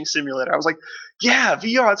fucking fishing simulator. I was like, yeah,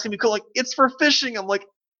 VR, that's going to be cool. Like, it's for fishing. I'm like,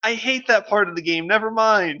 I hate that part of the game. Never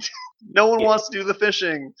mind. No one wants to do the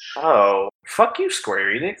fishing. Oh, fuck you,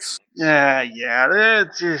 Square Enix. Yeah.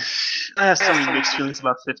 I have so many mixed feelings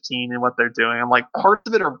about 15 and what they're doing. I'm like, parts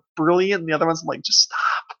of it are brilliant, and the other ones I'm like, just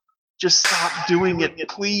stop. Just stop doing it,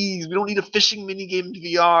 please. We don't need a fishing minigame in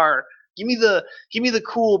VR. Give me the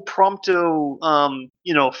cool Prompto,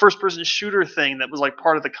 first-person shooter thing that was like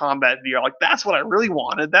part of the combat VR. Like that's what I really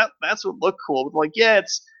wanted. That's what looked cool. But like, yeah,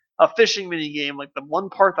 it's a fishing mini game. Like the one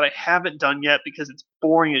part that I haven't done yet because it's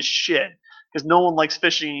boring as shit. Because no one likes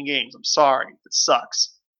fishing in games. I'm sorry, it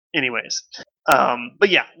sucks. Anyways, but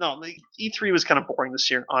yeah, no, E3 was kind of boring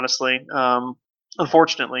this year, honestly.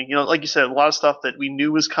 Unfortunately, like you said, a lot of stuff that we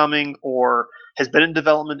knew was coming or has been in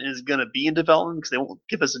development and is going to be in development because they won't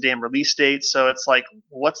give us a damn release date. So it's like,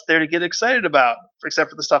 what's there to get excited about, except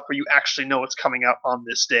for the stuff where you actually know it's coming out on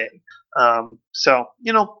this day? So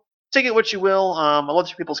take it what you will. I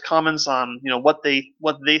love people's comments on what they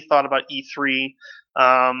thought about E3.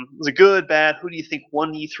 Was it good, bad? Who do you think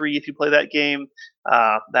won E3 if you play that game?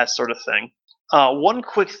 That sort of thing. One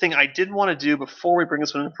quick thing I did want to do before we bring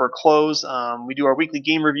this one in for a close, we do our weekly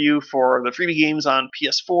game review for the freebie games on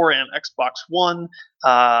PS4 and Xbox One.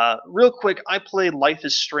 Real quick, I played Life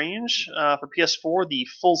is Strange for PS4. The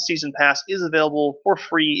full season pass is available for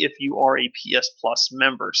free if you are a PS Plus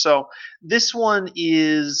member. So this one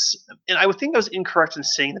is, and I would think I was incorrect in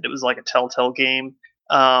saying that it was like a Telltale game.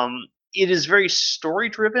 It is very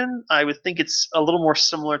story-driven. I would think it's a little more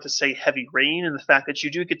similar to, say, Heavy Rain in the fact that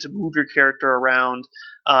you do get to move your character around.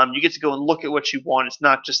 You get to go and look at what you want. It's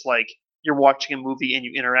not just like you're watching a movie and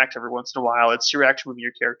you interact every once in a while. It's you're actually moving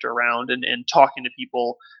your character around and talking to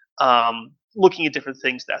people, looking at different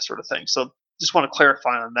things, that sort of thing. So just want to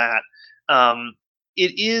clarify on that.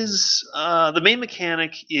 It is the main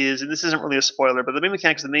mechanic is, and this isn't really a spoiler, but the main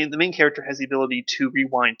mechanic is the main character has the ability to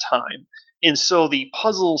rewind time. And so the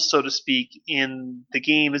puzzle, so to speak, in the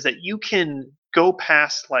game is that you can go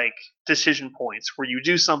past like decision points where you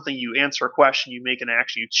do something, you answer a question, you make an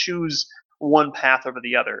action, you choose one path over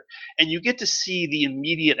the other, and you get to see the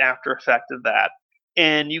immediate after effect of that.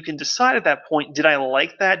 And you can decide at that point, did I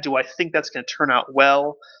like that? Do I think that's going to turn out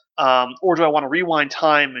well? Or do I want to rewind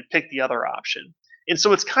time and pick the other option? And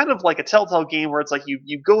so it's kind of like a Telltale game where it's like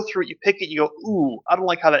you go through it, you pick it, you go, ooh, I don't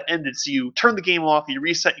like how that ended. So you turn the game off, you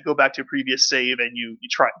reset, you go back to a previous save, and you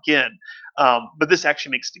try again. But this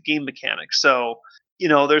actually makes the game mechanic. So,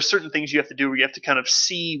 there's certain things you have to do where you have to kind of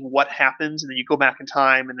see what happens, and then you go back in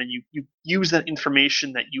time, and then you use that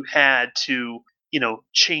information that you had to,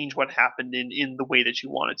 change what happened in the way that you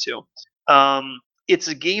wanted to. It's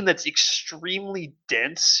a game that's extremely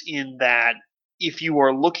dense in that if you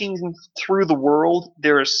are looking through the world,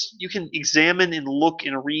 you can examine and look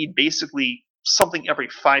and read basically something every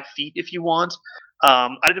 5 feet if you want. I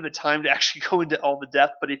didn't have the time to actually go into all the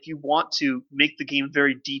depth, but if you want to make the game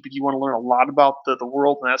very deep, if you want to learn a lot about the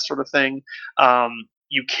world and that sort of thing,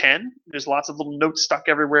 you can. There's lots of little notes stuck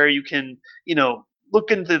everywhere. You can, look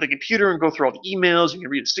into the computer and go through all the emails. You can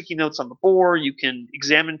read the sticky notes on the board. You can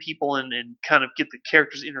examine people and kind of get the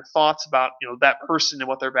character's inner thoughts about that person and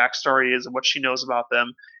what their backstory is and what she knows about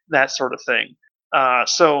them, that sort of thing.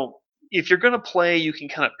 So if you're going to play, you can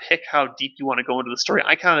kind of pick how deep you want to go into the story.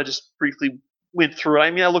 I kind of just briefly went through it.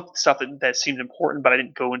 I mean, I looked at stuff that seemed important, but I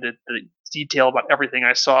didn't go into the detail about everything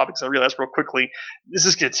I saw because I realized real quickly this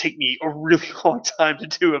is going to take me a really long time to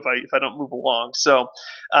do if I don't move along. So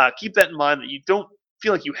keep that in mind, that you don't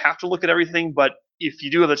feel like you have to look at everything, but if you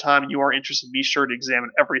do have the time and you are interested, be sure to examine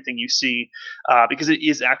everything you see because it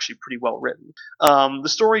is actually pretty well written. The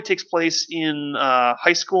story takes place in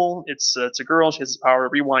high school. It's a girl. She has the power to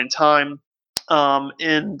rewind time,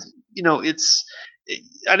 and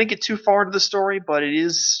I didn't get too far into the story, but it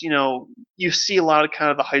is, you see a lot of kind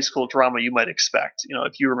of the high school drama you might expect.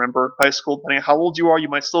 If you remember high school, depending on how old you are, you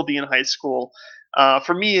might still be in high school.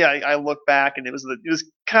 For me, I look back and it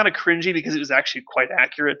was kind of cringy because it was actually quite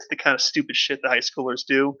accurate to the kind of stupid shit the high schoolers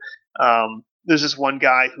do. There's this one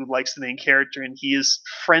guy who likes the main character, and he is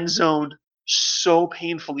friend zoned so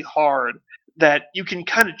painfully hard that you can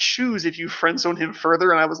kind of choose if you friend zone him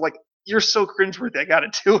further. And I was like, you're so cringeworthy. I got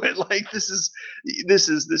to do it. Like this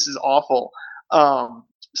is awful.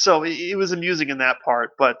 So it was amusing in that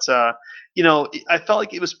part, but I felt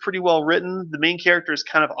like it was pretty well written. The main character is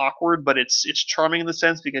kind of awkward, but it's charming in the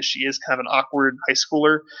sense because she is kind of an awkward high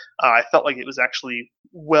schooler. I felt like it was actually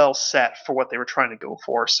well set for what they were trying to go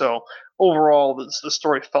for. So overall, the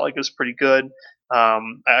story felt like it was pretty good.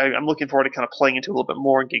 I'm looking forward to kind of playing into it a little bit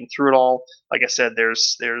more and getting through it all. Like I said,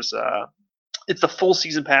 there's it's the full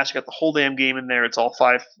season pass. You got the whole damn game in there. It's all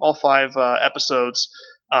five episodes,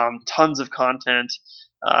 tons of content.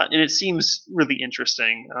 And it seems really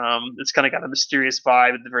interesting. It's kind of got a mysterious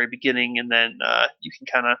vibe at the very beginning, and then you can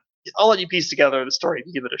kind of I'll let you piece together the story if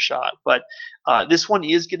you give it a shot. But this one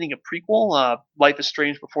is getting a prequel, Life is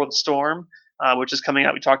Strange Before the Storm, which is coming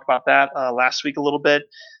out. We talked about that last week a little bit.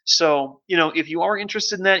 So, if you are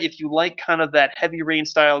interested in that, if you like kind of that Heavy Rain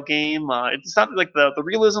style game, it's not like the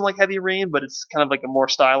realism like Heavy Rain, but it's kind of like a more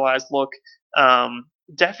stylized look.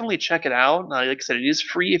 Definitely check it out. Like I said, it is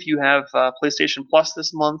free if you have PlayStation Plus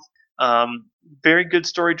this month. Very good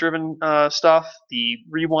story-driven stuff. The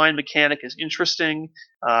rewind mechanic is interesting.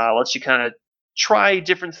 Lets you kind of try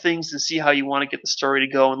different things and see how you want to get the story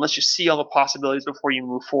to go, and lets you see all the possibilities before you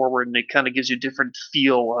move forward, and it kind of gives you a different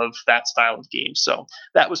feel of that style of game. So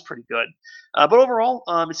that was pretty good. But overall,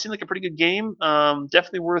 it seemed like a pretty good game.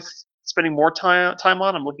 Definitely worth spending more time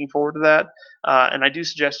on. I'm looking forward to that. And I do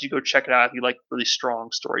suggest you go check it out if you like really strong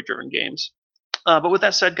story-driven games. But with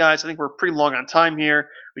that said, guys, I think we're pretty long on time here.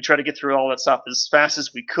 We try to get through all that stuff as fast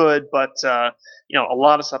as we could, but a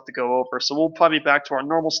lot of stuff to go over. So we'll probably be back to our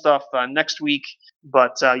normal stuff next week.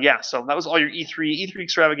 But so that was all your E3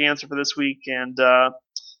 extravaganza for this week. And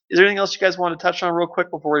is there anything else you guys want to touch on real quick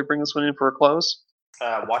before we bring this one in for a close?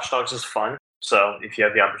 Watch Dogs is fun. So if you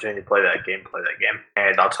have the opportunity to play that game,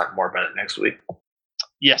 and I'll talk more about it next week.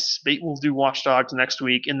 Yes, Bait will do Watch Dogs next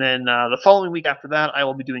week, and then the following week after that, I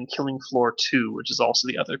will be doing Killing Floor 2, which is also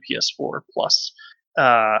the other PS4 Plus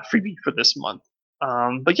freebie for this month.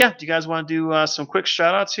 But yeah, do you guys want to do some quick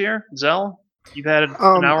shout-outs here? Zell, you've had an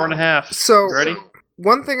hour and a half. So, ready?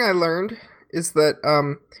 One thing I learned is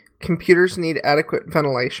that computers need adequate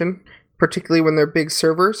ventilation, particularly when they're big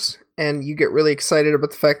servers, and you get really excited about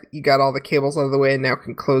the fact that you got all the cables out of the way and now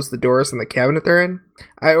can close the doors in the cabinet they're in.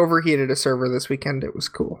 I overheated a server this weekend. It was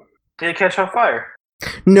cool. Did it catch on fire?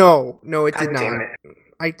 No, it did not.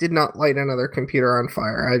 I did not light another computer on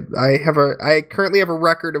fire. I currently have a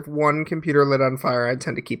record of one computer lit on fire. I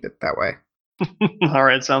tend to keep it that way. All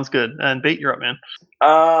right, sounds good. And Bait, you're up, man.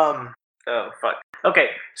 Oh fuck. Okay,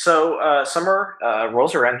 so summer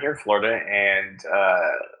rolls around here in Florida, and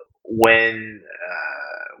when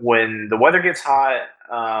the weather gets hot,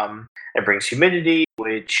 it brings humidity,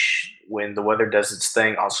 which, when the weather does its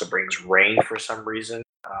thing, also brings rain for some reason.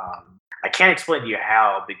 I can't explain to you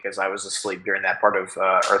how, because I was asleep during that part of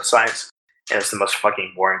Earth Science, and it's the most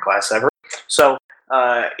fucking boring class ever. So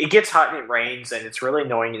it gets hot and it rains, and it's really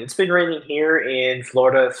annoying. And it's been raining here in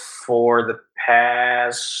Florida for the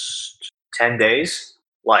past 10 days,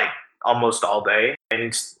 like almost all day, and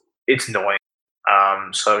it's annoying.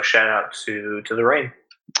 So shout out to the rain.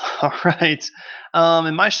 All right.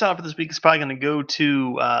 And my shout out for this week is probably going to go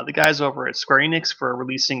to the guys over at Square Enix for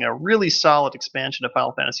releasing a really solid expansion of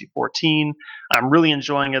Final Fantasy XIV. I'm really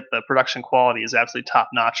enjoying it. The production quality is absolutely top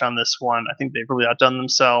notch on this one. I think they've really outdone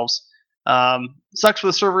themselves. Sucks for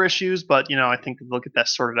the server issues, but I think they'll get that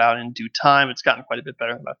sorted out in due time. It's gotten quite a bit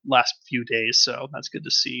better in the last few days, so that's good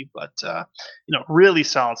to see. But really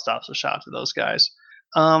solid stuff. So shout out to those guys.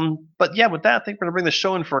 But yeah, with that, I think we're going to bring the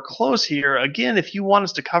show in for a close here. Again, if you want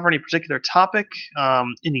us to cover any particular topic,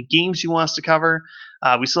 any games you want us to cover,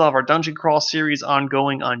 we still have our Dungeon Crawl series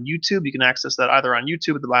ongoing on YouTube. You can access that either on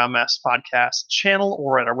YouTube at the Biomass Podcast channel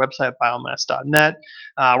or at our website, biomass.net.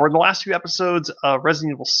 We're in the last few episodes of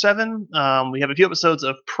Resident Evil 7. We have a few episodes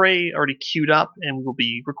of Prey already queued up, and we'll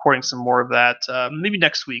be recording some more of that maybe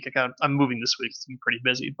next week. I'm moving this week. It's been pretty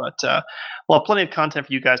busy, but we'll have plenty of content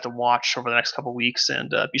for you guys to watch over the next couple of weeks,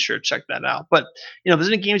 and be sure to check that out. But if there's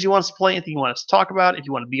any games you want us to play, anything you want us to talk about, if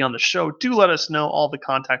you want to be on the show, do let us know. All the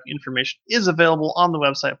contact information is available on the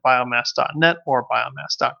website biomass.net or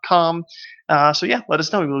biomass.com. So yeah, let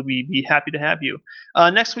us know. We will be happy to have you.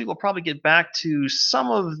 Next week we'll probably get back to some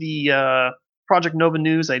of the Project Nova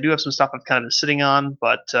news. I do have some stuff I've kind of been sitting on,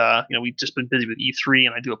 but we've just been busy with E3,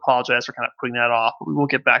 and I do apologize for kind of putting that off. But we will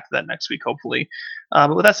get back to that next week, hopefully.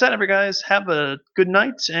 But with that said, everybody guys, have a good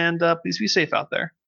night, and please be safe out there.